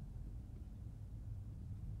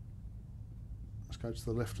 Let's go to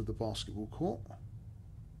the left of the basketball court.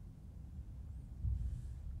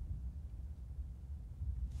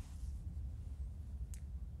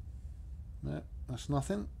 No, that's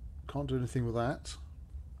nothing. Can't do anything with that.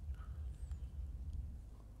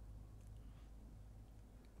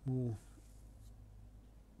 Well,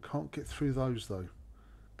 can't get through those though.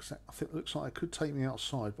 Because I think it looks like it could take me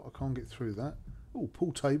outside, but I can't get through that. Oh,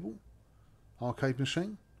 pool table, arcade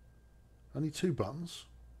machine. Only 2 buttons.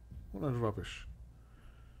 What a load of rubbish.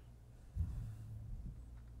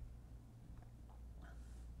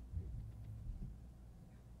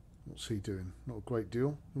 What's he doing? Not a great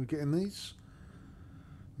deal. Are we getting these?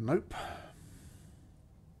 Nope.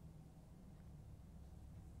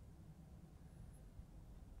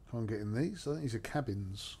 Can't get in these. I think these are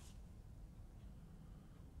cabins.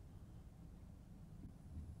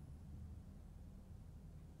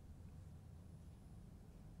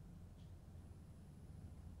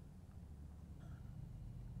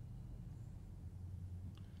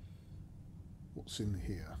 What's in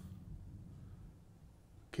here?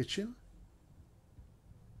 Kitchen.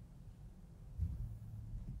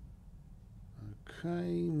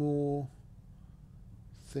 Okay, more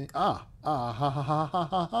thing. Ha ha ha ha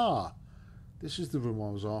ha ha. This is the room I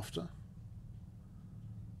was after. Are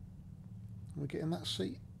we getting that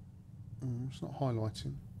seat? It's not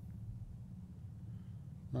highlighting.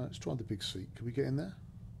 No, let's try the big seat. Can we get in there?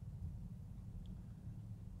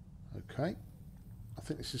 Okay. I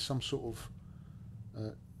think this is some sort of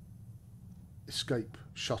escape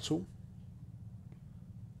shuttle.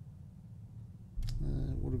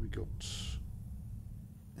 What have we got?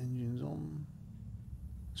 Engines on.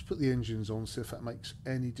 Let's put the engines on, see if that makes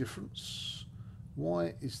any difference.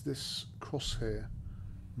 Why is this crosshair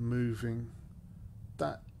moving?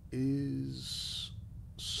 That is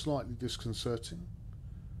slightly disconcerting.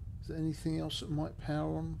 Is there anything else that might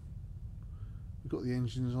power on? We've got the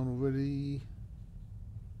engines on already.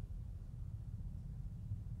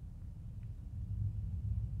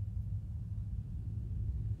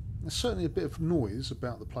 There's certainly a bit of noise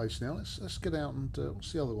about the place now. Let's get out and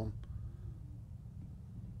what's the other one?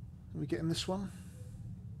 Can we get in this one?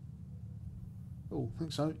 Oh, I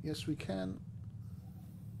think so. Yes, we can.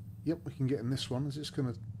 Yep, we can get in this one. Is this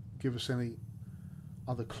going to give us any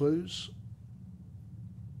other clues?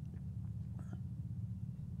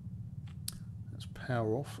 Let's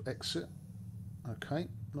power off, exit. Okay,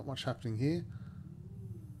 not much happening here.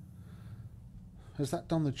 Has that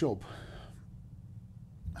done the job?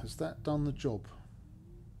 Has that done the job?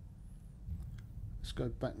 Let's go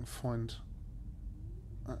back and find...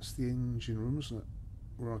 That's the engine room, isn't it?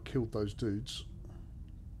 Where I killed those dudes.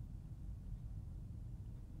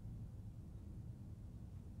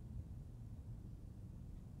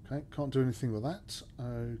 Okay, can't do anything with that.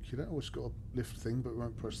 Okay, oh, it's got a lift thing, but we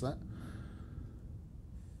won't press that.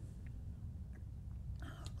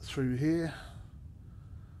 Through here.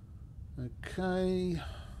 Okay.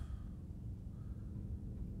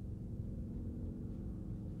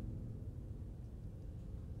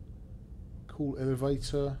 Cool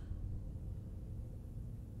elevator.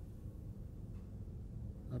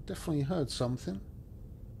 I definitely heard something.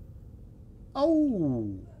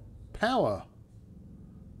 Oh! Power!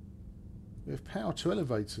 We have power to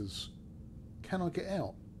elevators. Can I get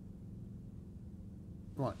out?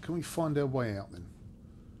 Right, can we find our way out then?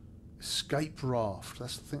 Escape raft.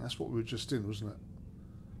 That's the thing. That's what we were just in, wasn't it?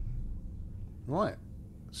 Right.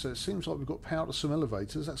 So it seems like we've got power to some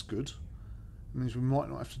elevators. That's good. It means we might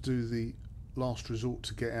not have to do the last resort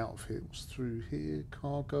to get out of here. What's through here?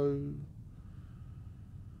 Cargo.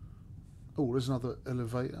 Oh, there's another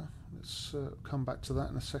elevator. Let's come back to that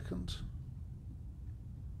in a second.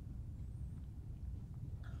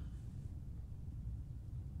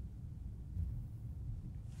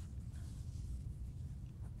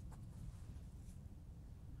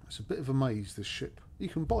 It's a bit of a maze, this ship. You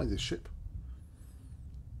can buy this ship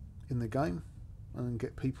in the game and then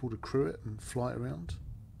get people to crew it and fly it around.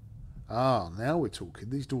 Ah, now we're talking.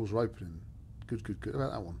 These doors are opening. Good, good, good.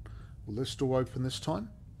 About that one. Will this door open this time?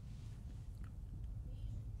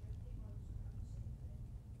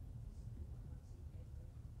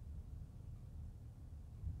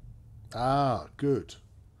 Ah, good.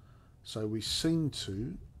 So we seem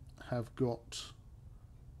to have got...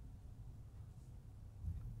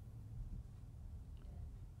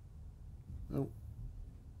 Oh,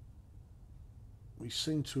 we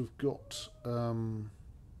seem to have got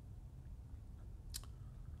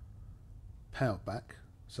power back.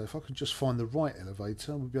 So if I can just find the right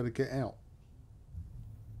elevator, we'll be able to get out.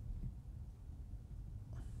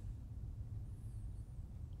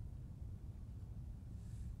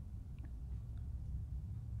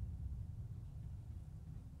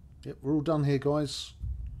 Yep, we're all done here, guys.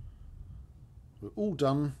 We're all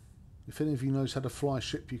done. If any of you knows how to fly a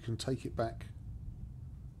ship, you can take it back.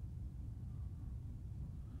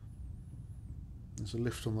 There's a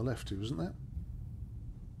lift on the left here, isn't there?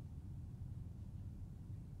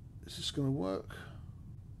 Is this going to work?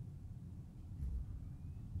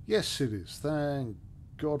 Yes, it is. Thank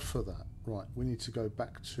God for that. Right, we need to go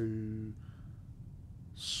back to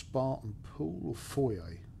Spartan Pool or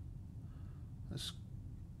Foyer. Let's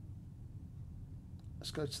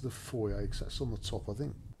go to the foyer because that's on the top. I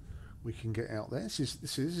think we can get out there. This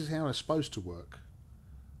is how it's supposed to work.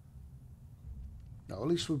 Now, at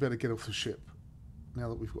least we better get off the ship now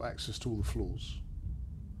that we've got access to all the floors.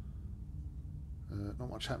 Not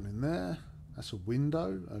much happening there. That's a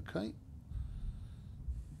window. Okay.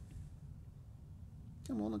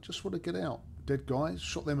 Come on, I just want to get out. Dead guys.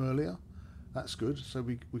 Shot them earlier. That's good. So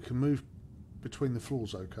we can move between the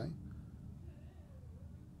floors. Okay.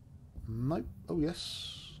 Nope. Oh,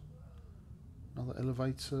 yes. Another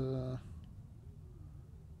elevator.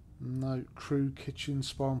 No. Crew, kitchen,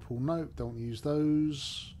 spa and pool. No, don't use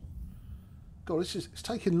those. God, it's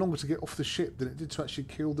taking longer to get off the ship than it did to actually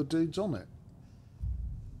kill the dudes on it.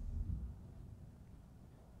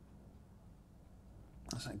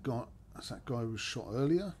 That's that guy who was shot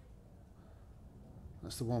earlier.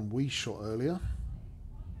 That's the one we shot earlier.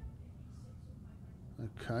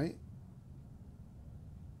 Okay.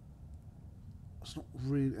 It's not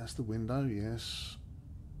really... That's the window, yes.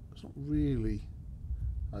 It's not really...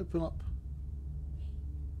 Open up.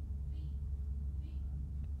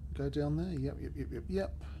 Go down there.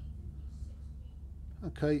 Yep.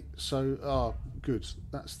 Okay, so... good.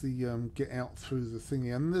 That's the get out through the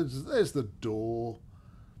thingy. And there's the door.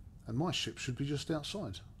 And my ship should be just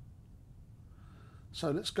outside.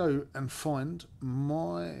 So let's go and find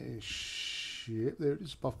my ship. There it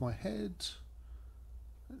is above my head.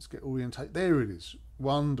 Let's get orientate. There it is.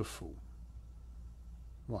 Wonderful.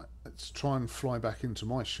 Right, let's try and fly back into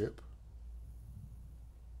my ship.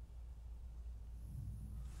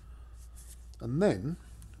 And then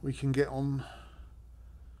we can get on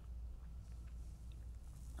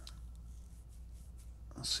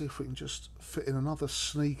and see if we can just fit in another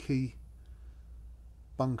sneaky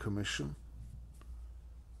bunker mission.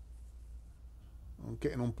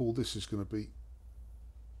 Getting on board this is going to be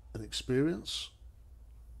an experience.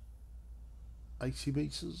 80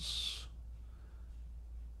 meters.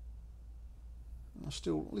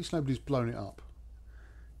 Still, at least nobody's blown it up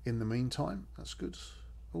in the meantime. That's good.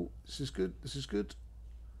 Oh, this is good. This is good.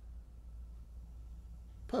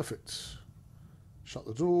 Perfect. Shut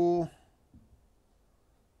the door.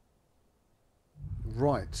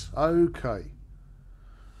 Right. Okay.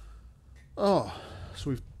 Oh,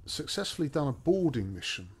 so we've successfully done a boarding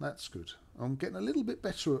mission. That's good. I'm getting a little bit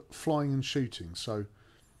better at flying and shooting, so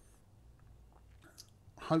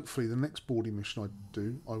hopefully the next boarding mission I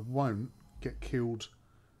do, I won't get killed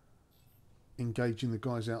engaging the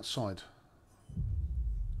guys outside.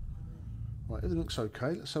 Right, everything looks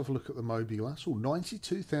okay. Let's have a look at the mobiGlas. Oh,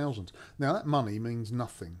 92,000. Now that money means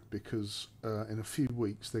nothing because in a few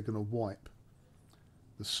weeks they're going to wipe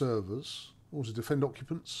the servers. Oh, to defend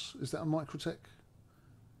occupants. Is that a Microtech?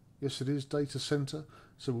 Yes, it is. Data center.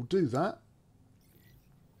 So we'll do that.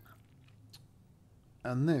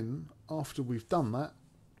 And then after we've done that,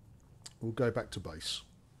 we'll go back to base.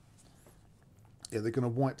 Yeah, they're going to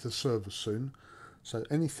wipe the servers soon. So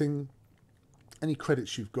anything, any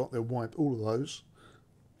credits you've got, they'll wipe all of those,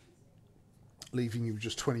 leaving you with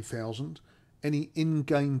just 20,000. Any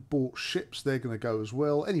in-game bought ships, they're going to go as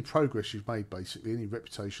well. Any progress you've made, basically, any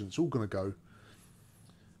reputation, it's all going to go.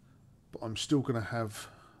 But I'm still going to have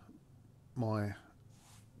my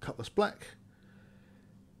Cutlass Black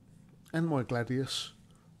and my Gladius.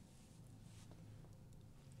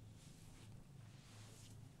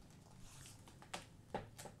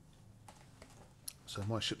 So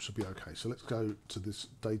my ships will be okay. So let's go to this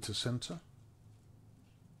data center.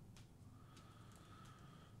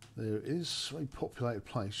 There it is, very populated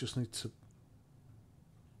place. Just need to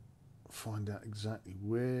find out exactly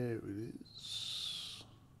where it is.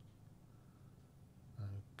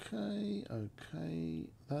 Okay, okay,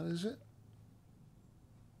 that is it.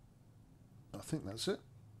 I think that's it.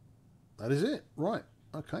 That is it. Right,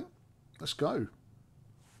 okay, let's go.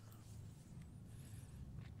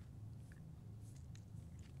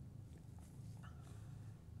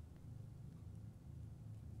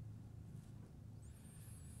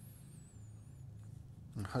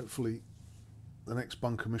 And hopefully the next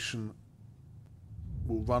bunker mission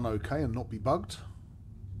will run okay and not be bugged.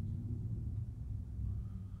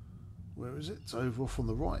 Where is it? It's over off on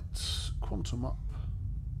the right. Quantum up.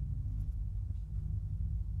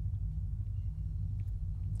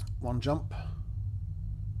 One jump.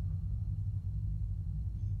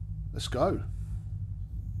 Let's go.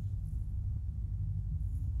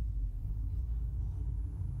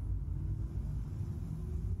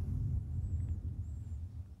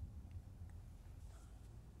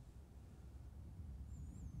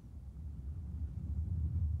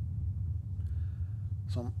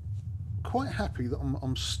 So I'm quite happy that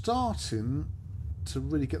I'm starting to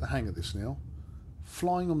really get the hang of this now.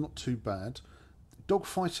 Flying, I'm not too bad.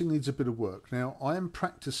 Dogfighting needs a bit of work. Now, I am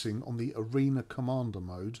practicing on the Arena Commander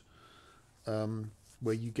mode,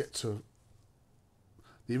 where you get to...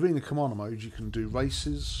 The Arena Commander mode, you can do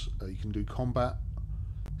races, you can do combat,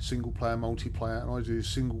 single player, multiplayer, and I do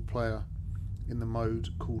single player in the mode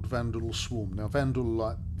called Vandal Swarm. Now, Vandal are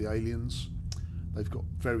like the aliens. They've got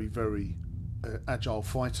very, very... agile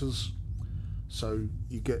fighters, so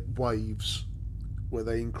you get waves where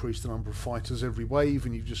they increase the number of fighters every wave,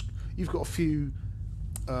 and you've got a few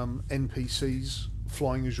NPCs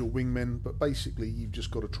flying as your wingmen, but basically you've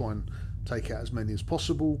just got to try and take out as many as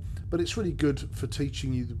possible. But it's really good for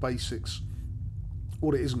teaching you the basics.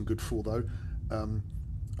 What it isn't good for though,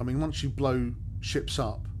 I mean, once you blow ships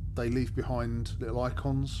up, they leave behind little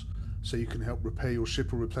icons so you can help repair your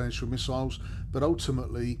ship or replenish your missiles, but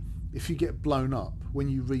ultimately if you get blown up, when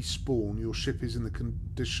you respawn, your ship is in the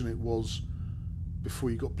condition it was before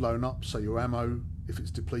you got blown up. So your ammo, if it's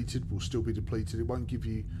depleted, will still be depleted. It won't give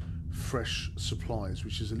you fresh supplies,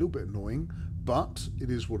 which is a little bit annoying, but it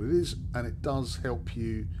is what it is, and it does help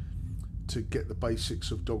you to get the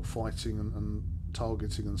basics of dogfighting and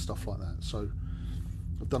targeting and stuff like that. So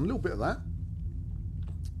I've done a little bit of that.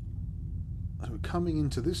 So we're coming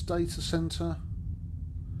into this data center.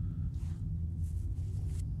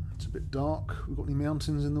 A bit dark. We've got any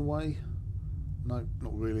mountains in the way? No,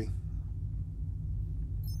 not really.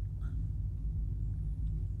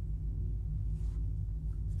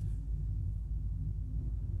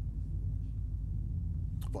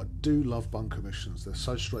 But I do love bunker missions. They're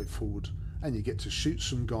so straightforward, and you get to shoot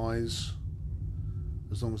some guys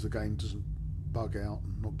as long as the game doesn't bug out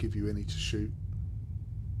and not give you any to shoot.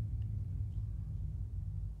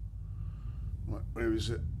 Right, where is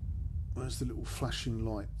it? Where's the little flashing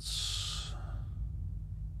lights?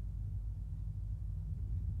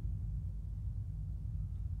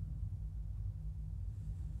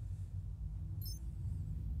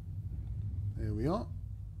 There we are.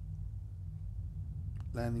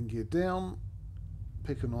 Landing gear down.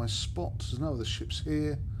 Pick a nice spot. There's no other ships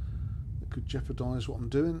here that could jeopardise what I'm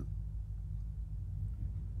doing.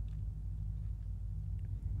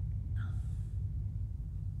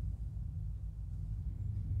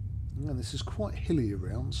 And this is quite hilly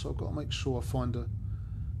around, so I've got to make sure I find a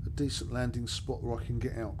decent landing spot where I can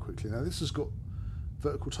get out quickly. Now this has got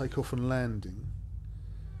vertical takeoff and landing,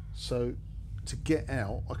 so to get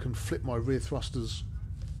out I can flip my rear thrusters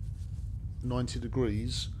 90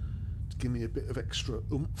 degrees to give me a bit of extra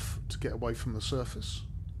oomph to get away from the surface.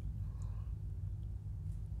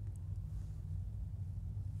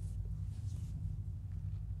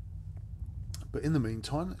 But in the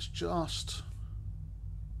meantime, let's just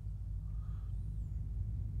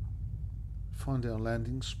find our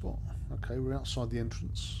landing spot. Okay, we're outside the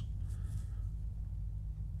entrance.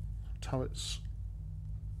 Turrets.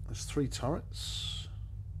 There's 3 turrets.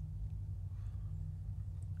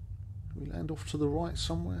 Can we land off to the right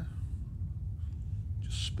somewhere?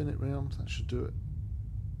 Just spin it round. That should do it.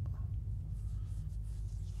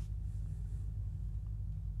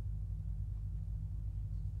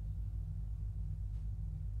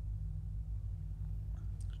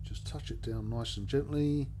 Just touch it down nice and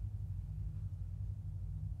gently.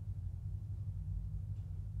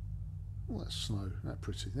 Oh, that's snow. That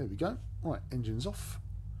pretty. There we go. Right, engines off.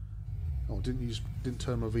 Oh, I didn't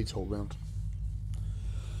turn my VTOL round.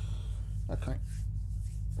 Okay,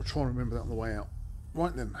 we'll try and remember that on the way out.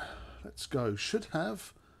 Right then, let's go. Should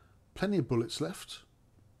have plenty of bullets left.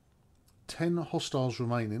 10 hostiles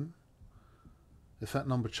remaining. If that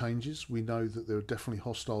number changes, we know that there are definitely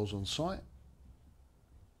hostiles on site.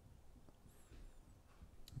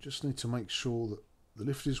 Just need to make sure that the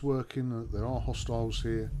lift is working, that there are hostiles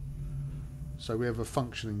here. So we have a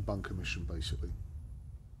functioning bunker mission, basically.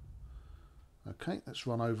 Okay, let's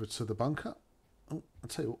run over to the bunker. Oh, I'll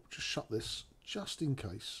tell you what, just shut this, just in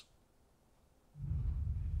case.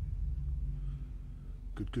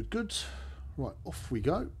 Good, good, good. Right, off we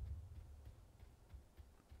go.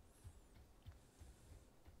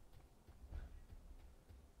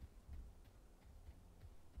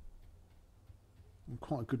 I'm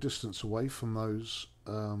quite a good distance away from those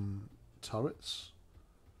turrets.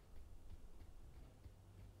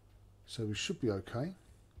 So we should be okay.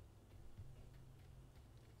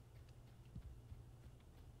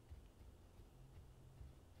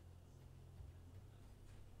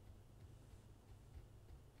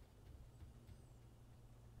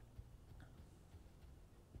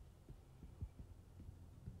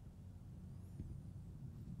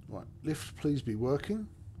 Right, lift please be working.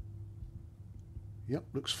 Yep,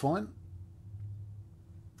 looks fine.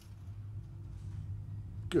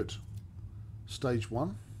 Good. Stage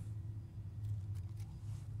 1.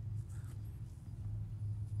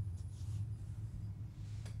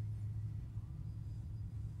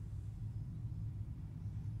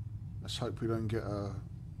 Let's hope we don't get a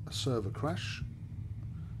server crash.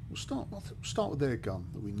 We'll start with their gun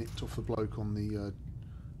that we nicked off the bloke on the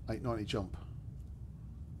 890 jump.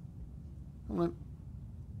 Hello.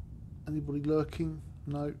 Anybody lurking?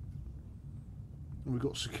 No. And we've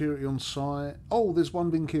got security on site. Oh, there's one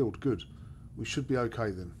being killed. Good. We should be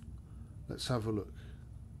okay then. Let's have a look.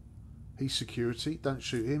 He's security. Don't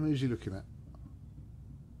shoot him. Who's he looking at?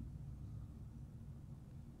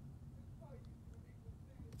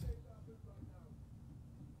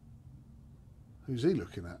 Who's he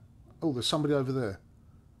looking at? Oh, there's somebody over there.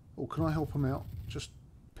 Oh, can I help him out? Just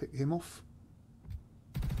pick him off.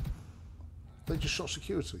 They just shot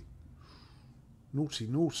security. Naughty,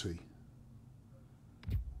 naughty.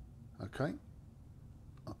 Okay.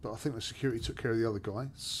 But I think the security took care of the other guy,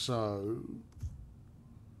 so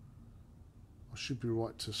I should be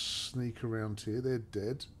right to sneak around here. They're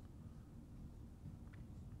dead.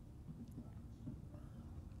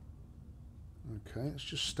 Okay, let's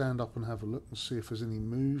just stand up and have a look and see if there's any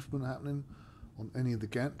movement happening on any of the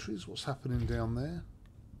gantries. What's happening down there?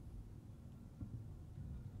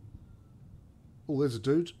 Oh, there's a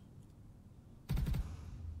dude.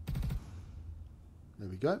 There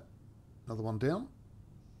we go. Another one down.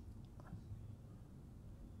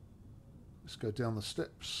 Let's go down the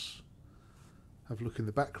steps. Have a look in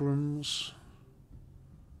the back rooms.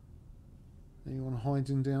 Anyone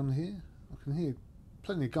hiding down here? I can hear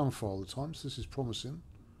plenty of gunfire all the time, so this is promising.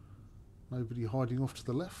 Nobody hiding off to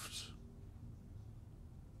the left.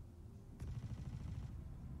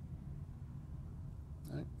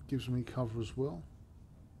 No, gives me cover as well.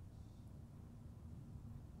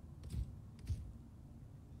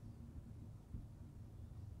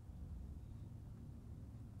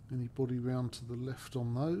 Anybody round to the left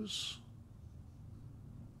on those?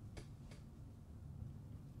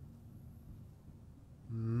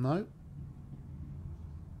 No.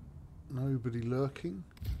 Nobody lurking.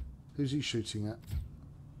 Who's he shooting at?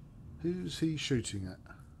 Who's he shooting at?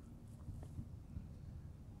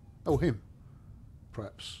 Oh, him.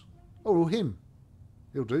 Perhaps. Oh, him.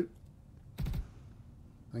 He'll do.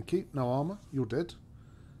 Thank you. No armour. You're dead.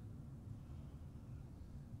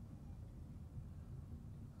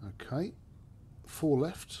 Okay. 4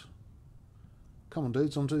 left. Come on,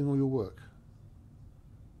 dudes. I'm doing all your work.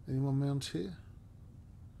 Anyone round here?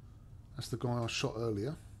 That's the guy I shot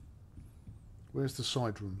earlier. Where's the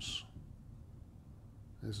side rooms?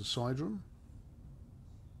 There's a side room.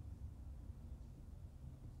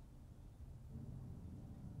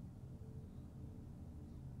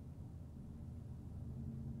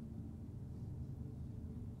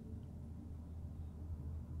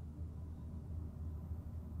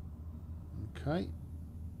 Okay.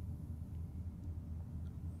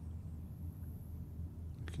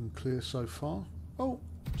 Looking clear so far. Oh,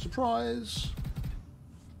 surprise!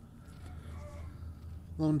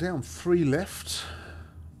 Well, I'm down 3 left.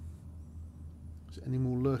 Is there any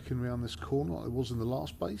more lurking around this corner like there was in the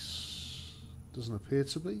last base? Doesn't appear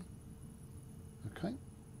to be. Okay.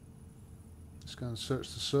 Let's go and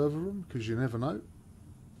search the server room, because you never know.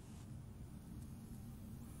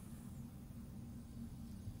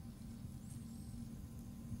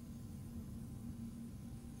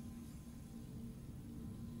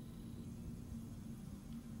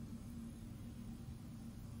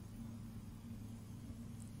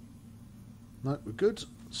 No, we're good.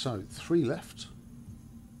 So, 3 left.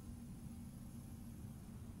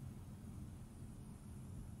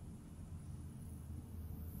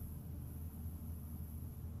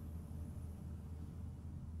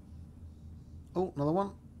 Oh, another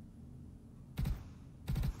one.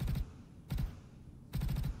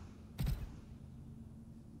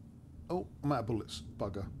 Oh, I'm out of bullets.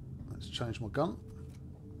 Bugger. Let's change my gun.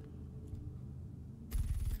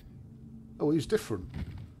 Oh, he's different.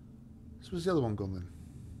 Where's the other one gone then?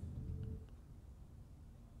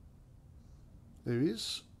 There he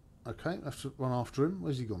is. Okay, I have to run after him.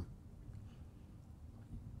 Where's he gone?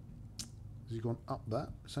 Has he gone up that?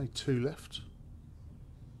 There's only 2 left.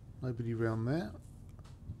 Nobody round there.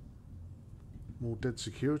 More dead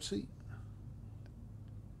security.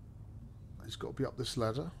 He's got to be up this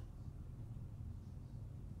ladder.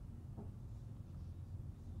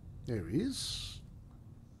 There he is.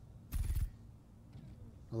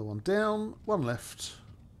 Another one down, 1 left.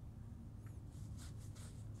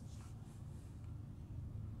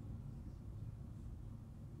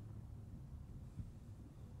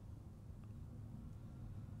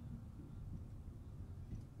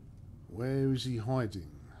 Where is he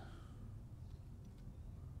hiding?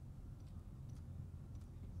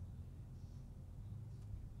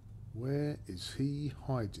 Where is he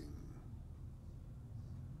hiding?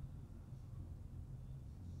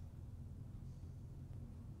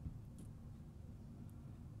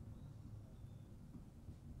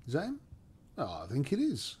 Is that him? Oh, I think it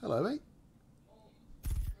is. Hello, mate.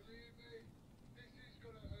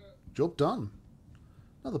 Job done.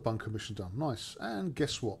 Another bunker mission done. Nice. And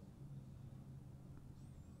guess what?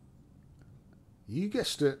 You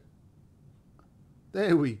guessed it.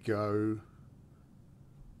 There we go.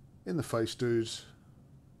 In the face, dudes.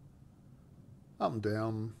 Up and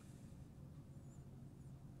down.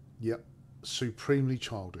 Yep. Supremely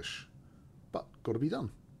childish. But got to be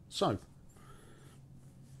done. So.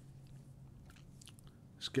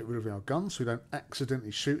 Let's get rid of our guns so we don't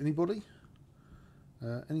accidentally shoot anybody.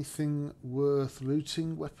 Anything worth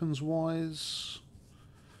looting weapons-wise?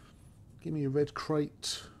 Give me a red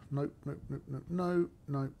crate. Nope, nope, nope, nope, no,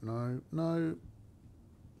 no, no, no.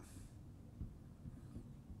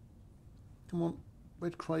 Come on,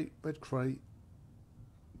 red crate, red crate.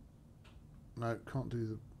 No, can't do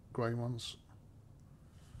the grey ones.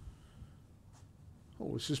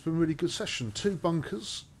 Oh, this has been a really good session. 2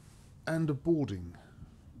 bunkers and a boarding.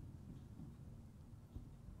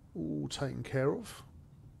 All taken care of.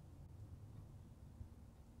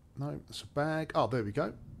 No, that's a bag. Oh, there we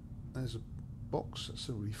go. There's a box. That's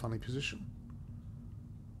a really funny position.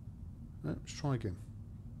 No, let's try again.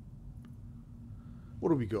 What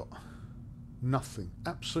have we got? Nothing.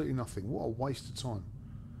 Absolutely nothing. What a waste of time.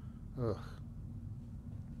 Ugh.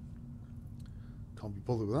 Can't be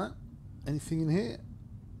bothered with that. Anything in here?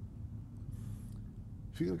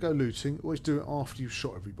 If you're going to go looting, always do it after you've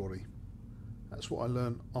shot everybody. That's what I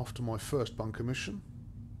learned after my first bunker mission.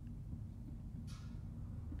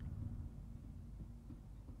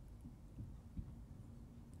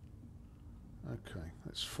 Okay,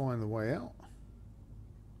 let's find the way out.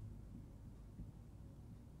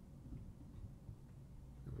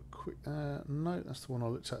 Have a quick, no, that's the one I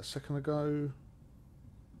looked at a second ago.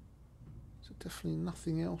 Is there definitely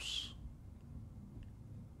nothing else?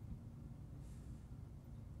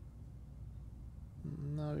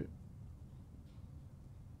 No.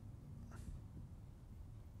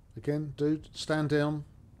 Again, dude, stand down.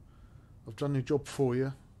 I've done your job for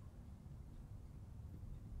you.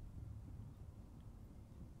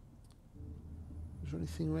 Is there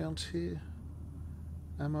anything around here?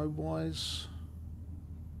 Ammo wise?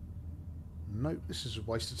 Nope, this is a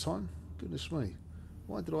waste of time. Goodness me.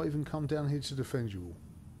 Why did I even come down here to defend you all?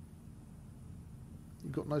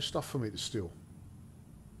 You've got no stuff for me to steal.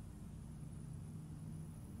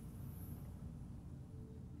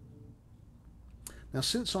 Now,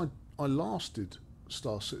 since I last did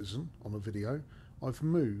Star Citizen on a video, I've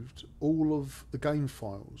moved all of the game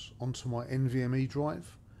files onto my NVMe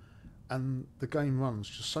drive, and the game runs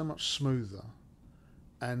just so much smoother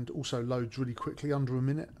and also loads really quickly, under a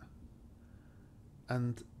minute.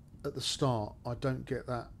 And at the start, I don't get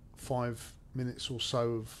that 5 minutes or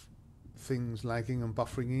so of things lagging and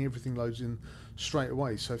buffering. Everything loads in straight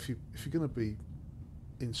away. So if you're going to be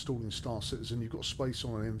installing Star Citizen, you've got space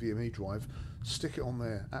on an NVMe drive, stick it on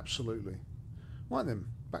there, absolutely. Right then,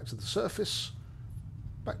 back to the surface,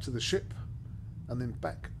 back to the ship, and then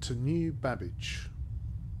back to New Babbage.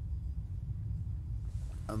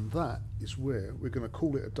 And that is where we're going to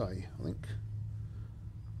call it a day, I think.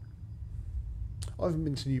 I haven't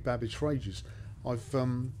been to New Babbage for ages. I've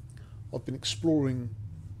been exploring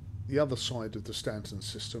the other side of the Stanton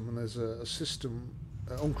system, and there's a system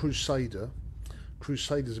on Crusader.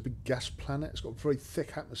 Crusader's a big gas planet. It's got a very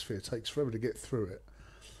thick atmosphere. It takes forever to get through it.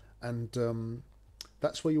 And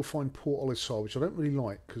that's where you'll find Port Olisar, which I don't really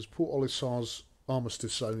like, because Port Olisar's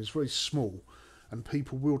armistice zone is very small, and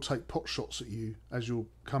people will take pot shots at you as you're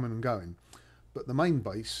coming and going. But the main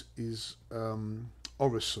base is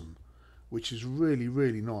Orison, which is really,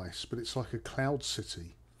 really nice, but it's like a cloud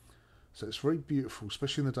city. So it's very beautiful,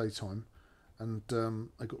 especially in the daytime. And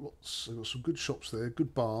I got some good shops there,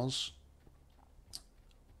 good bars.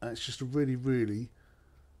 And it's just a really, really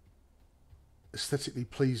aesthetically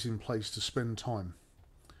pleasing place to spend time.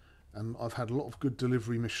 And I've had a lot of good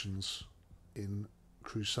delivery missions in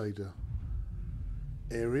Crusader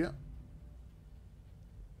area.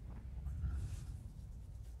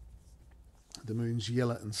 The moon's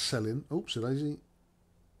yellow and selling. Oops, a daisy.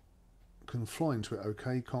 Can fly into it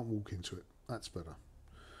okay, can't walk into it. That's better.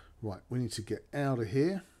 Right, we need to get out of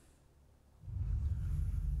here.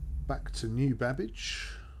 Back to New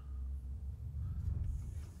Babbage.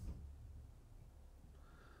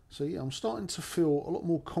 So yeah, I'm starting to feel a lot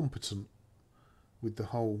more competent with the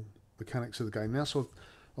whole mechanics of the game now. So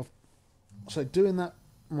I've doing that,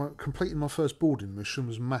 completing my first boarding mission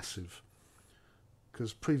was massive,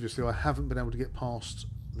 because previously I haven't been able to get past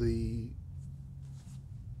the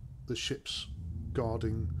ships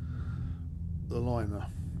guarding the liner.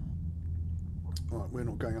 Right, we're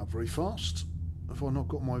not going up very fast. Have I not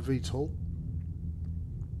got my VTOL?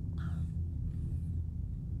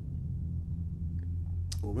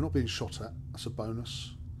 Well, we're not being shot at. That's a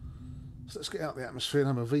bonus. So let's get out of the atmosphere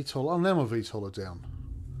and have a VTOL. Oh, now my VTOL are down.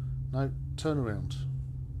 No, turn around.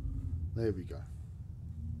 There we go.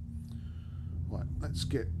 Right, let's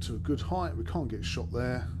get to a good height. We can't get shot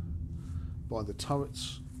there by the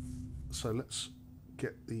turrets. So let's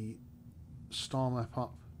get the star map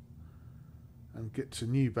up and get to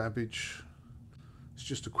New Babbage. It's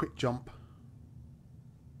just a quick jump.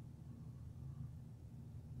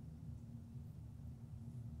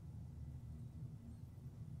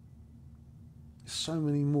 There's so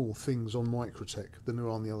many more things on Microtech than there are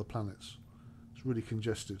on the other planets. It's really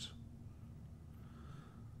congested.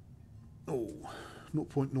 Oh,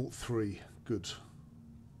 0.03, good.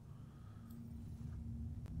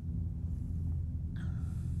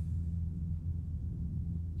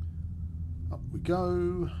 Up we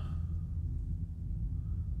go.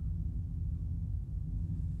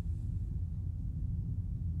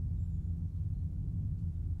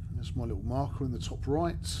 There's my little marker in the top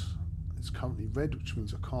right. It's currently red, which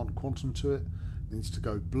means I can't quantum to it. It needs to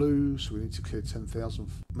go blue, so we need to clear 10,000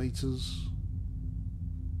 meters.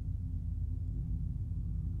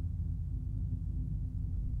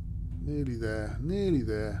 Nearly there, nearly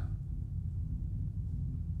there.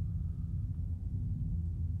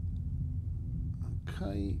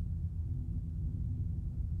 Okay.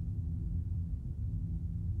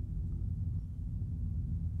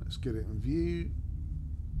 Let's get it in view.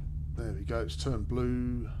 There we go, it's turned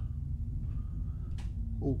blue.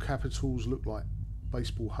 All capitals look like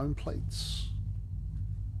baseball home plates.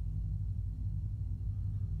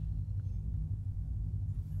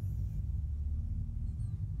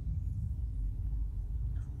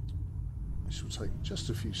 This will take just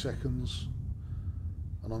a few seconds,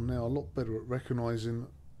 and I'm now a lot better at recognising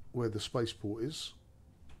where the spaceport is.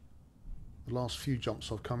 The last few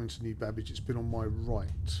jumps I've come into New Babbage, it's been on my right.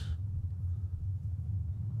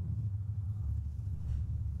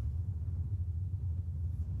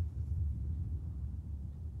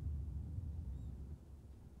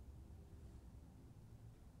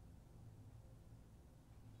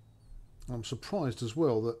 I'm surprised as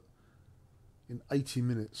well that in 80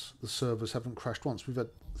 minutes the servers haven't crashed once. We've had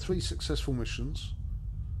 3 successful missions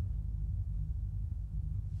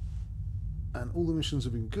and all the missions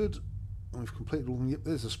have been good and we've completed all of them. Yep,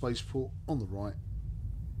 there's a spaceport on the right.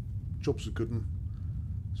 Job's a good one.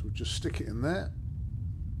 So we'll just stick it in there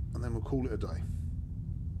and then we'll call it a day.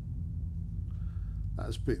 That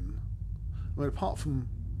has been, I mean, apart from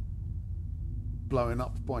blowing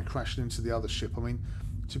up by crashing into the other ship, I mean,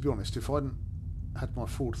 to be honest, if I hadn't had my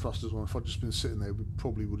forward thrusters on, if I'd just been sitting there, we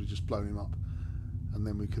probably would have just blown him up and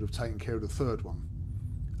then we could have taken care of the third one.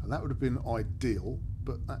 And that would have been ideal,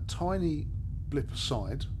 but that tiny blip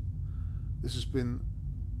aside, this has been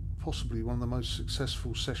possibly one of the most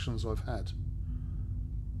successful sessions I've had.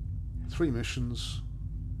 3 missions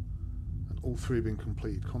and all 3 have been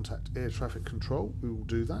completed. Contact air traffic control, we will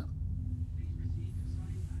do that.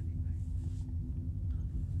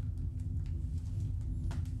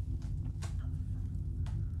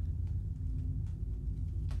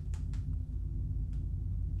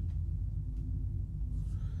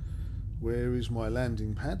 Where is my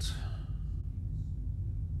landing pad?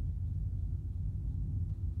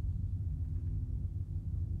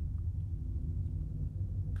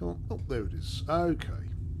 Come on. Oh, there it is. Okay.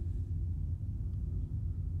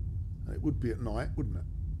 And it would be at night, wouldn't it?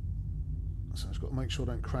 So I've got to make sure I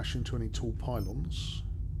don't crash into any tall pylons.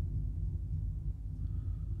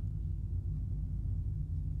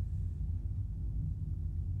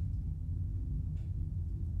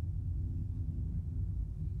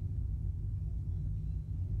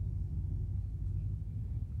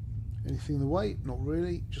 Anything in the way? Not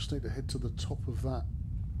really. Just need to head to the top of that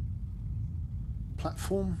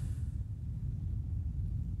platform.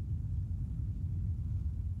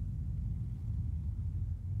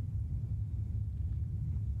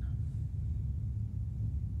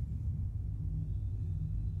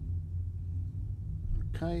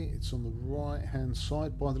 Okay, it's on the right hand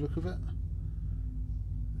side by the look of it.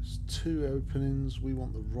 There's 2 openings. We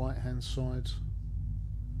want the right hand side.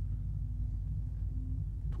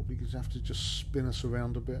 Probably going to have to just spin us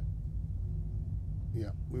around a bit. Yeah,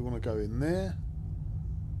 we want to go in there.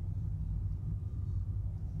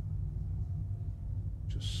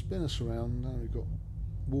 Just spin us around. Now we've got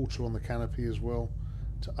water on the canopy as well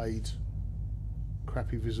to aid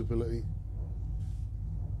crappy visibility.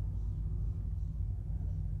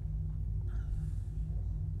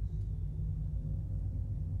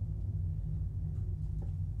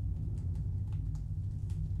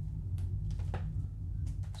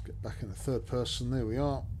 Back in the third person, there we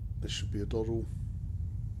are. This should be a doddle.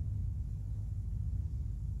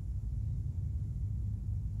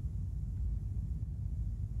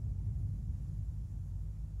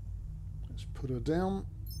 Let's put her down.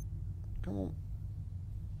 Come on.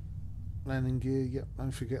 Landing gear, yep,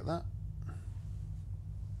 don't forget that.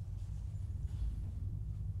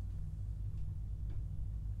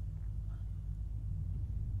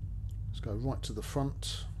 Let's go right to the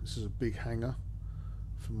front. This is a big hangar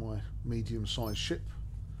for my medium-sized ship.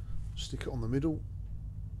 Stick it on the middle.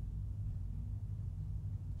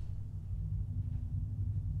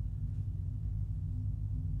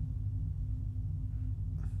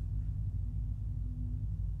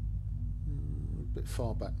 A bit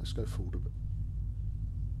far back. Let's go forward a bit.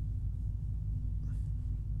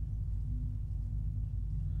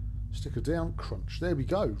 Stick her down, crunch. There we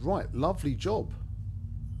go. Right, lovely job.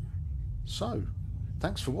 So,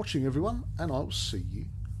 thanks for watching everyone, and I'll see you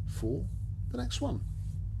for the next one.